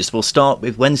news. We'll start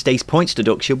with Wednesday's points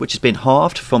deduction, which has been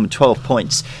halved from 12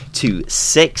 points to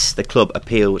 6. The club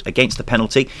appealed against the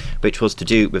penalty, which was to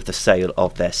do with the sale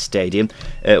of their stadium.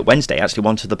 Wednesday actually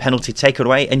wanted the penalty taken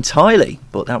away entirely,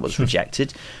 but that was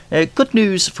rejected. Good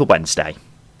news for Wednesday.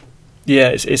 Yeah,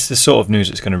 it's the sort of news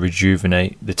that's going to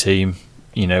rejuvenate the team.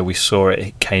 You know, we saw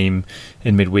it came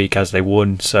in midweek as they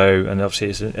won, and obviously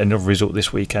it's another result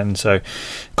this weekend. So,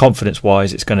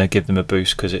 confidence-wise, it's going to give them a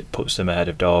boost because it puts them ahead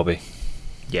of Derby.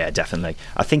 Yeah, definitely.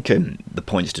 I think the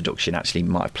points deduction actually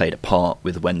might have played a part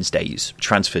with Wednesday's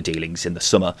transfer dealings in the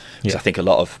summer. Because I think a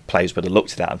lot of players would have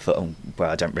looked at that and thought, oh,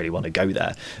 well, I don't really want to go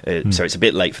there. So it's a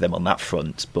bit late for them on that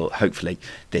front, but hopefully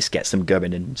this gets them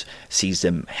going and sees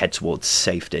them head towards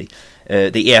safety.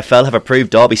 The EFL have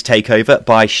approved Derby's takeover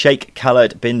by Sheikh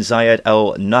Khaled bin Zayed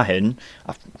Al Nahyan.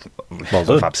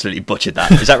 I've absolutely butchered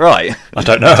that. Is that right? I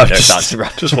don't know. I don't know if that's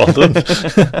right. Just well done.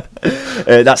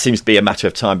 That seems to be a matter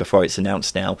of time before it's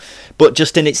announced now. But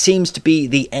Justin, it seems to be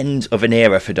the end of an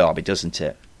era for Derby, doesn't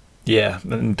it? Yeah,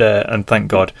 and thank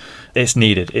God. It's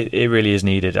needed. It really is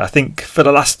needed. I think for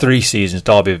the last 3 seasons,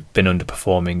 Derby have been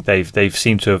underperforming. They've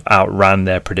seemed to have outran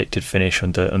their predicted finish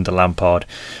under Lampard,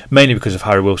 mainly because of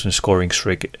Harry Wilson scoring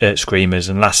screamers.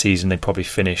 And last season, they probably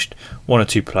finished 1 or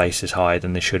 2 places higher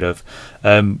than they should have.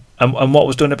 And what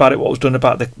was done about it? What was done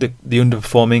about the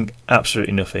underperforming?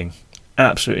 Absolutely nothing.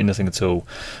 Absolutely nothing at all.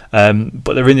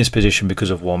 But they're in this position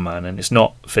because of one man, and it's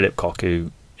not Philip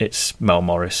Cocu. It's Mel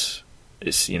Morris.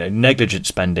 It's negligent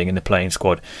spending in the playing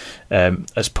squad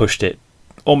has pushed it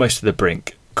almost to the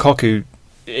brink. Cocu,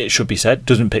 it should be said,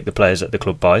 doesn't pick the players that the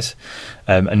club buys,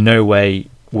 and no way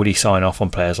would he sign off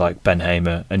on players like Ben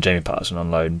Hamer and Jamie Patterson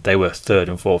on loan. They were 3rd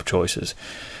and 4th choices.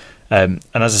 And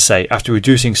as I say, after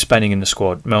reducing spending in the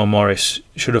squad, Mel Morris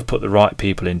should have put the right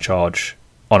people in charge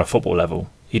on a football level.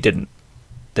 He didn't.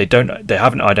 They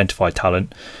haven't identified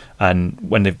talent, and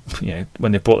when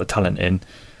they've brought the talent in,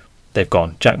 they've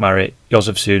gone. Jack Marriott,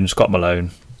 Joseph Soon, Scott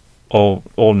Malone,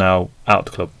 all now out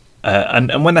the club.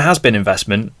 And when there has been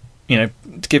investment, to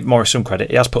give Morris some credit,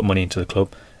 he has put money into the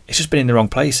club. It's just been in the wrong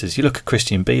places. You look at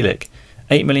Christian Bielik,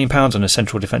 £8 million on a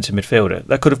central defensive midfielder.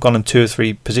 That could have gone in 2 or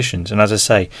 3 positions. And as I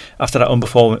say, after that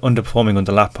underperforming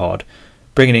under Lampard,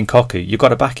 bringing in Cocu, you've got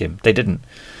to back him. They didn't.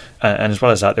 And as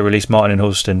well as that, they released Martin and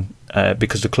Huddleston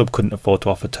because the club couldn't afford to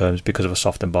offer terms because of a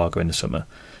soft embargo in the summer.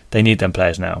 They need them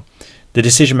players now. The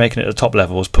decision making at the top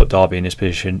level has put Derby in this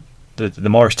position. The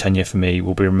Morris tenure for me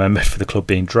will be remembered for the club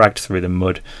being dragged through the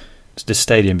mud, the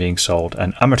stadium being sold,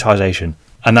 and amortisation.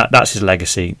 And that's his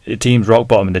legacy. The team's rock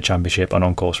bottom in the Championship and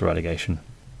on course for relegation.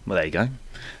 Well, there you go.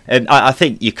 I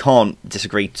think you can't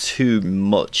disagree too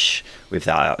much with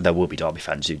that. There will be Derby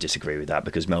fans who disagree with that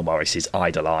because Mel Morris is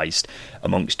idolised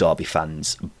amongst Derby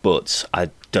fans, but I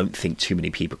don't think too many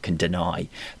people can deny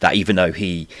that even though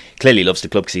he clearly loves the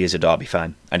club because he is a Derby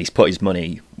fan and he's put his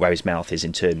money where his mouth is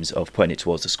in terms of putting it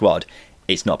towards the squad,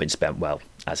 it's not been spent well,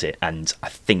 has it? And I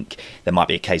think there might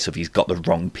be a case of he's got the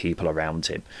wrong people around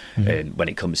him when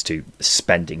it comes to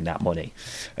spending that money.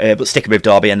 But sticking with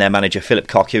Derby and their manager Philip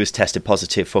Cocu has tested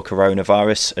positive for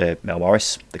coronavirus. Mel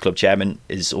Morris, the club chairman,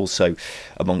 is also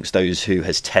amongst those who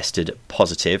has tested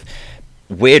positive.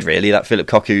 Weird, really, that Philip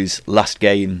Cocu's last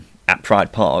game at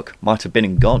Pride Park might have been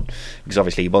and gone because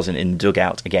obviously he wasn't in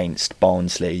dugout against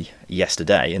Barnsley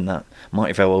yesterday, and that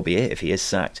might very well be it if he is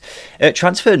sacked.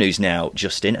 Transfer news now,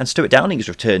 Justin, and Stuart Downing has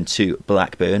returned to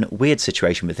Blackburn. Weird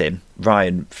situation with him.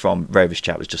 Ryan from Rovers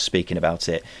Chat was just speaking about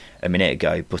it a minute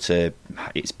ago, but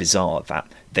it's bizarre that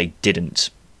they didn't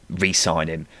re-sign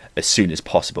him as soon as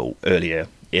possible earlier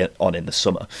on in the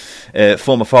summer.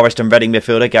 Former Forest and Reading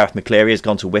midfielder Gareth McCleary has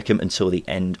gone to Wickham until the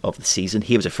end of the season.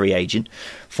 He was a free agent.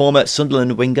 Former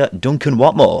Sunderland winger Duncan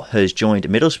Watmore has joined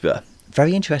Middlesbrough.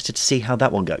 Very interested to see how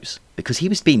that one goes because he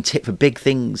was being tipped for big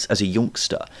things as a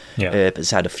youngster, but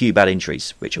has had a few bad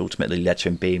injuries which ultimately led to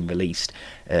him being released.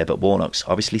 But Warnock's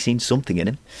obviously seen something in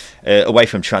him. Away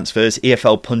from transfers,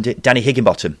 EFL pundit Danny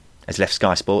Higginbottom has left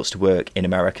Sky Sports to work in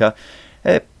America.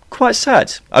 Quite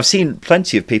sad. I've seen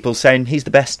plenty of people saying he's the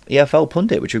best EFL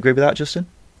pundit. Would you agree with that, Justin?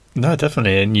 No,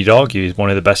 definitely. And you'd argue he's one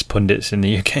of the best pundits in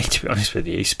the UK, to be honest with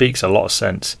you. He speaks a lot of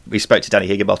sense. We spoke to Danny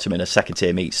Higginbottom in a second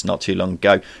tier meets not too long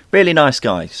ago. Really nice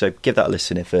guy. So give that a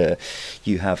listen if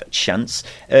you have a chance.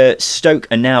 Stoke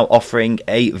are now offering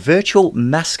a virtual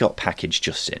mascot package,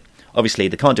 Justin. Obviously,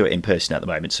 they can't do it in person at the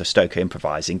moment, so Stoke are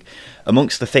improvising.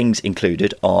 Amongst the things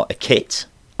included are a kit,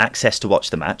 access to watch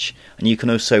the match, and you can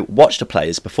also watch the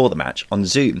players before the match on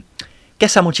Zoom.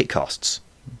 Guess how much it costs?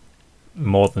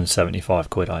 More than 75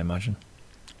 quid, I imagine.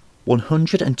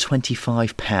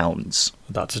 £125.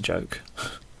 That's a joke.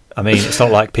 I mean, it's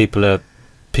not like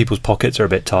people's pockets are a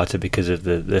bit tighter because of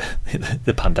the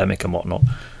pandemic and whatnot.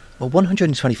 Well,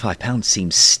 £125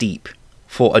 seems steep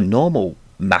for a normal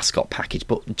mascot package,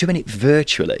 but doing it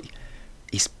virtually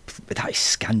that is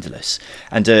scandalous.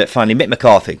 And finally, Mick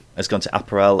McCarthy has gone to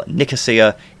Apparel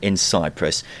Nicosia in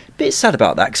Cyprus. Bit sad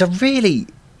about that, because I really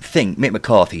think Mick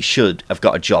McCarthy should have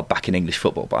got a job back in English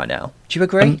football by now. Do you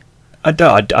agree? I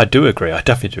do agree. I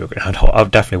definitely do agree. I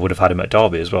definitely would have had him at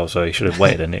Derby as well, so he should have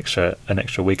waited an extra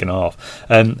week and a half.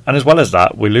 And as well as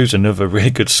that, we lose another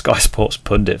really good Sky Sports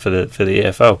pundit for the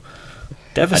EFL.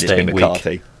 Devastating Mick week.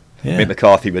 McCarthy. Yeah. Mick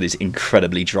McCarthy with his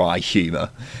incredibly dry humour.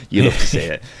 You love to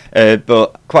see it.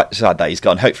 But quite sad that he's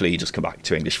gone. Hopefully he does come back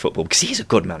to English football, because he's a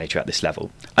good manager at this level.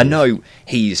 I know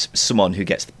he's someone who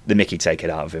gets the mickey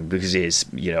taken out of him because he is,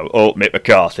 Mick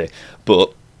McCarthy.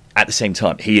 But at the same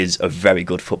time, he is a very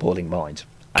good footballing mind.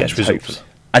 Gets results.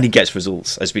 And he gets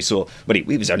results, as we saw. But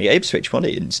he was only at Ipswich,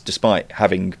 wasn't he? And despite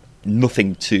having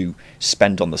nothing to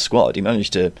spend on the squad, he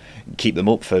managed to keep them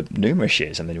up for numerous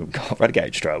years, and then he got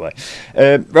relegated straight away.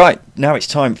 Right, now it's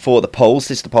time for the polls.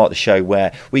 This is the part of the show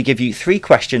where we give you 3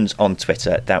 questions on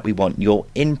Twitter that we want your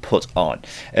input on.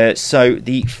 So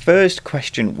the first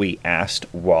question we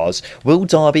asked was, will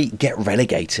Derby get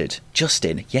relegated?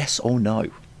 Justin, yes or no?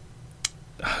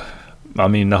 I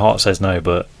mean, the heart says no,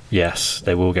 but yes,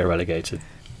 they will get relegated.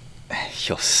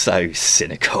 You're so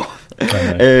cynical.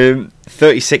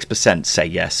 36% say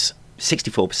yes,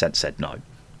 64% said no.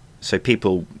 So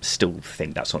people still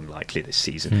think that's unlikely this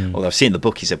season. Although I've seen the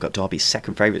bookies, they've got Derby's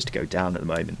second favourites to go down at the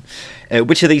moment.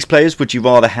 Which of these players would you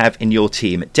rather have in your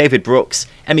team? David Brooks,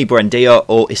 Emi Buendia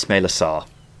or Ismail Assar?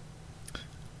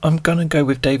 I'm going to go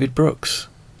with David Brooks.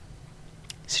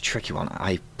 It's a tricky one.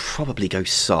 I probably go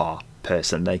Sarr,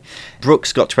 personally.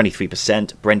 Brooks got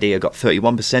 23%, Buendia got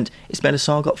 31%, Ismail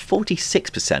Assar got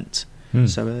 46%.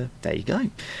 So there you go.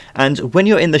 And when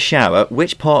you're in the shower,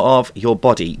 which part of your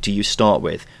body do you start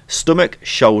with? Stomach,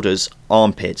 shoulders,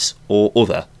 armpits, or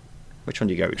other? Which one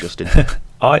do you go with, Justin?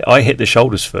 I hit the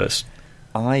shoulders first.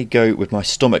 I go with my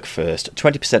stomach first.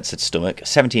 20% said stomach,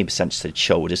 17% said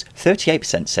shoulders,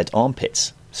 38% said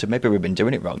armpits. So maybe we've been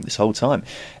doing it wrong this whole time.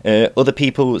 Other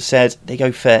people said they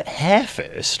go for hair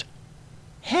first.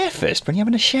 Hair first when you're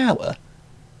having a shower?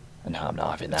 No, I'm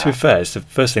not having that. To be fair, it's the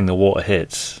first thing the water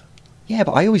hits. Yeah,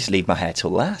 but I always leave my hair till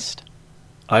last.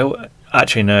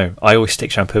 Actually, no. I always stick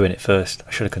shampoo in it first.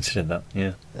 I should have considered that,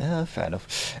 yeah. Fair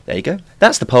enough. There you go.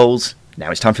 That's the polls.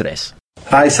 Now it's time for this.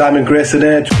 Hi, Simon Grayson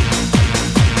here.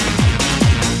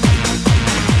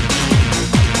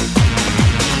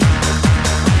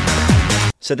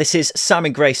 So this is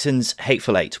Simon Grayson's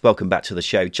Hateful Eight. Welcome back to the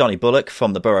show. Johnny Bullock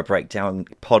from the Borough Breakdown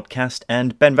podcast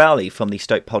and Ben Valley from the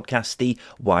Stoke podcast, the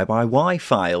YYY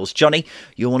Files. Johnny,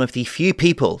 you're one of the few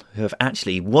people who have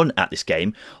actually won at this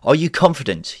game. Are you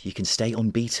confident you can stay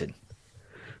unbeaten?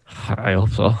 I hope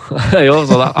so.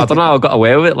 I don't know how I got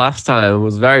away with it last time. I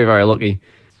was very, very lucky,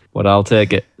 but I'll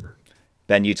take it.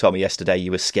 Ben, you told me yesterday you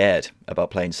were scared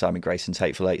about playing Simon Grayson's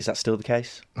Hateful Eight. Is that still the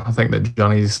case? I think that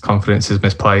Johnny's confidence is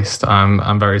misplaced.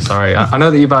 I'm very sorry. I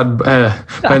know that you've had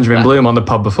Benjamin Bloom on the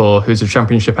pod before, who's a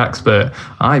championship expert.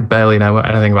 I barely know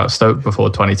anything about Stoke before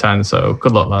 2010, so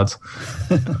good luck, lads.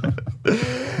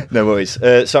 No worries.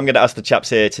 So I'm going to ask the chaps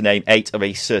here to name 8 of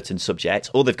a certain subject.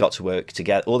 All they've got to work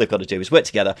together. All they've got to do is work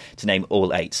together to name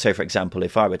all 8. So, for example,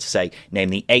 if I were to say name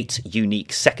the 8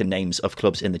 unique second names of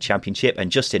clubs in the Championship,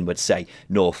 and Justin would say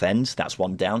North End, that's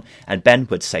one down, and Ben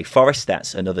would say Forest,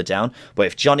 that's another down. But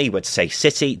if Johnny would say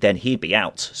City, then he'd be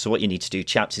out. So what you need to do,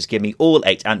 chaps, is give me all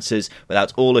 8 answers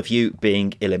without all of you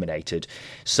being eliminated.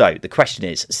 So the question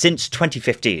is, since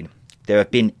 2015, there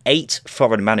have been 8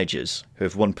 foreign managers who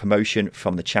have won promotion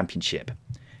from the Championship.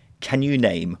 Can you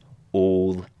name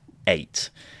all 8?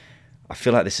 I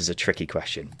feel like this is a tricky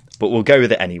question, but we'll go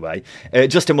with it anyway.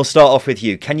 Justin, we'll start off with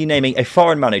you. Can you name a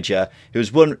foreign manager who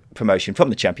has won promotion from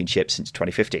the Championship since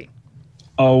 2015?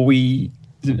 Are we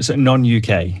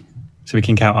non-UK, so we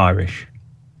can count Irish?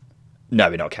 No,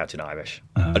 we're not counting Irish.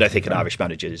 I don't think an Irish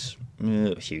manager is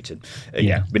Houghton.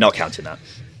 Yeah, we're not counting that.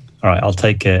 All right, I'll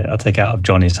take it out of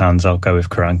Johnny's hands. I'll go with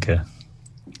Karanka.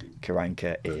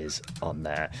 Karanka is on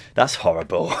there. That's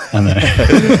horrible.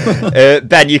 I know.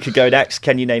 Ben, you could go next.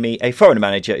 Can you name me a foreign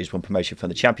manager who's won promotion from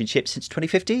the Championship since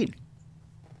 2015?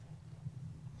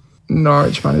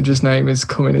 Norwich manager's name is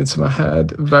coming into my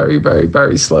head very, very,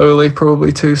 very slowly,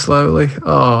 probably too slowly.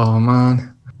 Oh,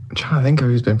 man. I'm trying to think of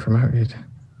who's been promoted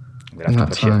in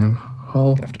that time.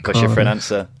 I'm have to push you for an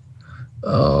answer.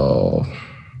 Oh,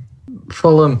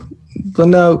 Fulham.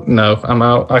 No, I'm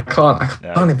out. I can't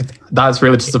even. That's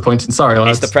really disappointing. Sorry,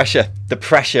 lads. It's the pressure. The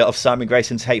pressure of Simon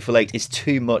Grayson's Hateful Eight is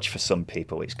too much for some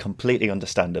people. It's completely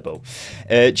understandable.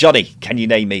 Johnny, can you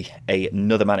name me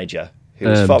another manager who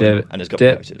is foreign and has got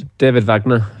promoted? David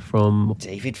Wagner from...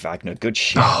 David Wagner, good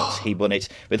shout. He won it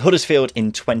with Huddersfield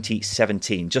in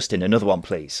 2017. Justin, another one,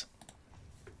 please.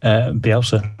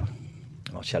 Bielsa.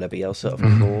 Marcelo Bielsa, of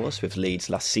course, with Leeds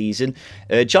last season.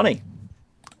 Johnny?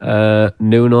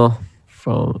 Nuno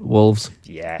from Wolves.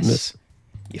 Yes.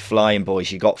 You're flying,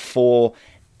 boys. You got 4,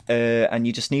 and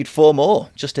you just need 4 more.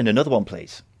 Justin, another one,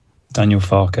 please. Daniel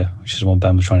Farker, which is the one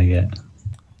Ben was trying to get.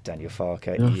 Daniel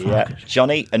Farker, yeah.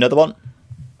 Johnny, another one?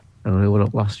 We went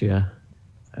up last year.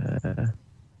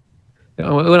 We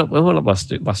went up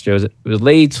last year. It was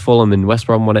Leeds, Fulham, and West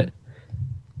Brom won it.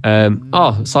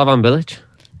 Slavan Bilic.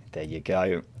 There you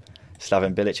go.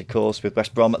 Slaven Bilic, of course, with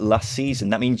West Brom last season.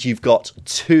 That means you've got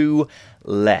 2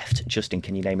 left. Justin,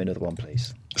 can you name another one,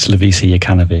 please? Slavica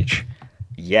Jokanovic.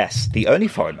 Yes, the only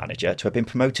foreign manager to have been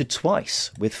promoted twice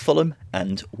with Fulham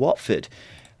and Watford.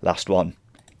 Last one.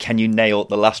 Can you nail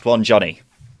the last one, Johnny?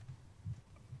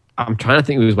 I'm trying to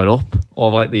think who's went up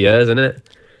over like the years, isn't it?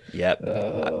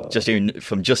 Yep. Just even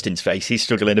from Justin's face, he's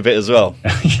struggling a bit as well.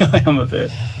 Yeah, I am a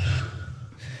bit.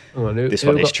 This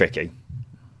one is tricky.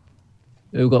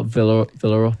 Who got Villa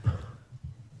up?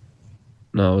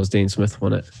 No, it was Dean Smith,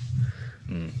 wasn't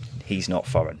it? He's not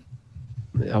foreign.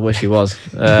 I wish he was.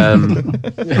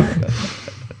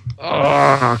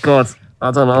 Oh, God.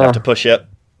 I don't know. You have to push it.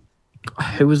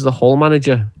 Who was the Hull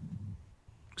manager?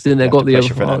 Didn't they got the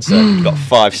other for an answer. You've got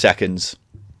 5 seconds.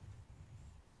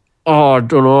 Oh, I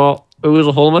don't know. Who was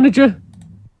the Hull manager?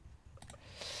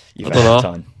 You've run out of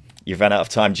time. You've run out of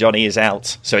time. Johnny is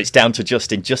out. So it's down to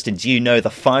Justin. Justin, do you know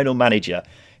the final manager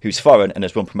who's foreign and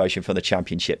has won promotion from the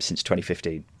Championship since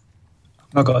 2015?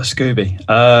 I've got a Scooby.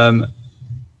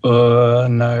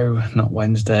 No, not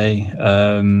Wednesday.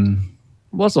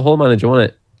 What's the Hull manager,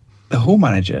 wasn't it? The Hull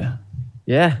manager?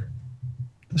 Yeah.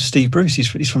 Steve Bruce.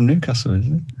 He's from Newcastle,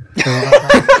 isn't he?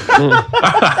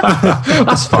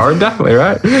 That's foreign, definitely,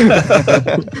 right?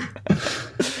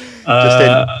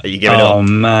 Justin, are you giving up? Oh,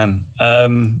 man.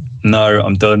 No,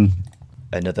 I'm done.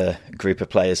 Another group of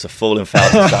players have fallen foul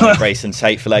to Simon Grayson's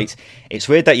Hateful Eight. It's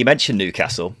weird that you mentioned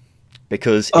Newcastle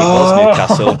because it was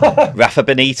Newcastle. Rafa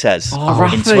Benitez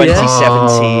in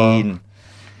 2017.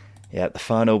 Yeah, the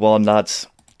final one, lads.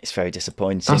 It's very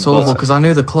disappointing. That's awful because I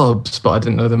knew the clubs, but I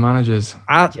didn't know the managers.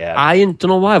 I don't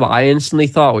know why, but I instantly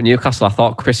thought with Newcastle, I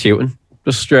thought Chris Hughton.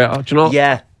 Just straight up, do you know?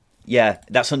 Yeah,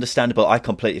 that's understandable.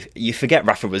 You forget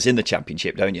Rafa was in the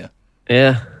Championship, don't you?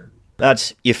 Yeah.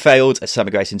 Lads, you failed at Simon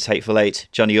Grayson's Hateful Eight.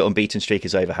 Johnny, your unbeaten streak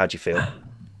is over. How do you feel?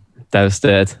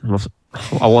 Devastated.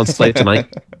 I want to sleep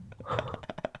tonight.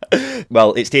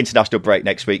 Well, it's the international break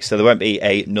next week, so there won't be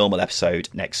a normal episode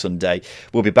next Sunday.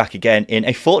 We'll be back again in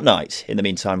a fortnight. In the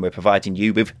meantime, we're providing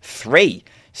you with 3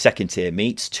 second-tier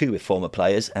meets, 2 with former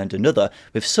players and another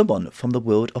with someone from the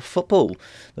world of football.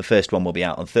 The first one will be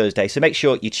out on Thursday, so make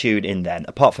sure you tune in then.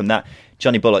 Apart from that,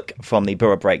 Johnny Bullock from the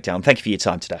Borough Breakdown, thank you for your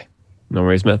time today. No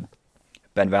worries, mate.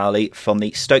 Ben Rowley from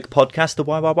the Stoke podcast, the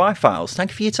YYY Files.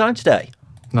 Thank you for your time today.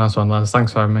 Nice one, lads.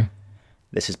 Thanks for having me.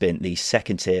 This has been the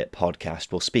Second Tier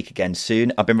Podcast. We'll speak again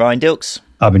soon. I've been Ryan Dilks.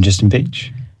 I've been Justin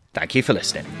Peach. Thank you for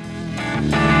listening.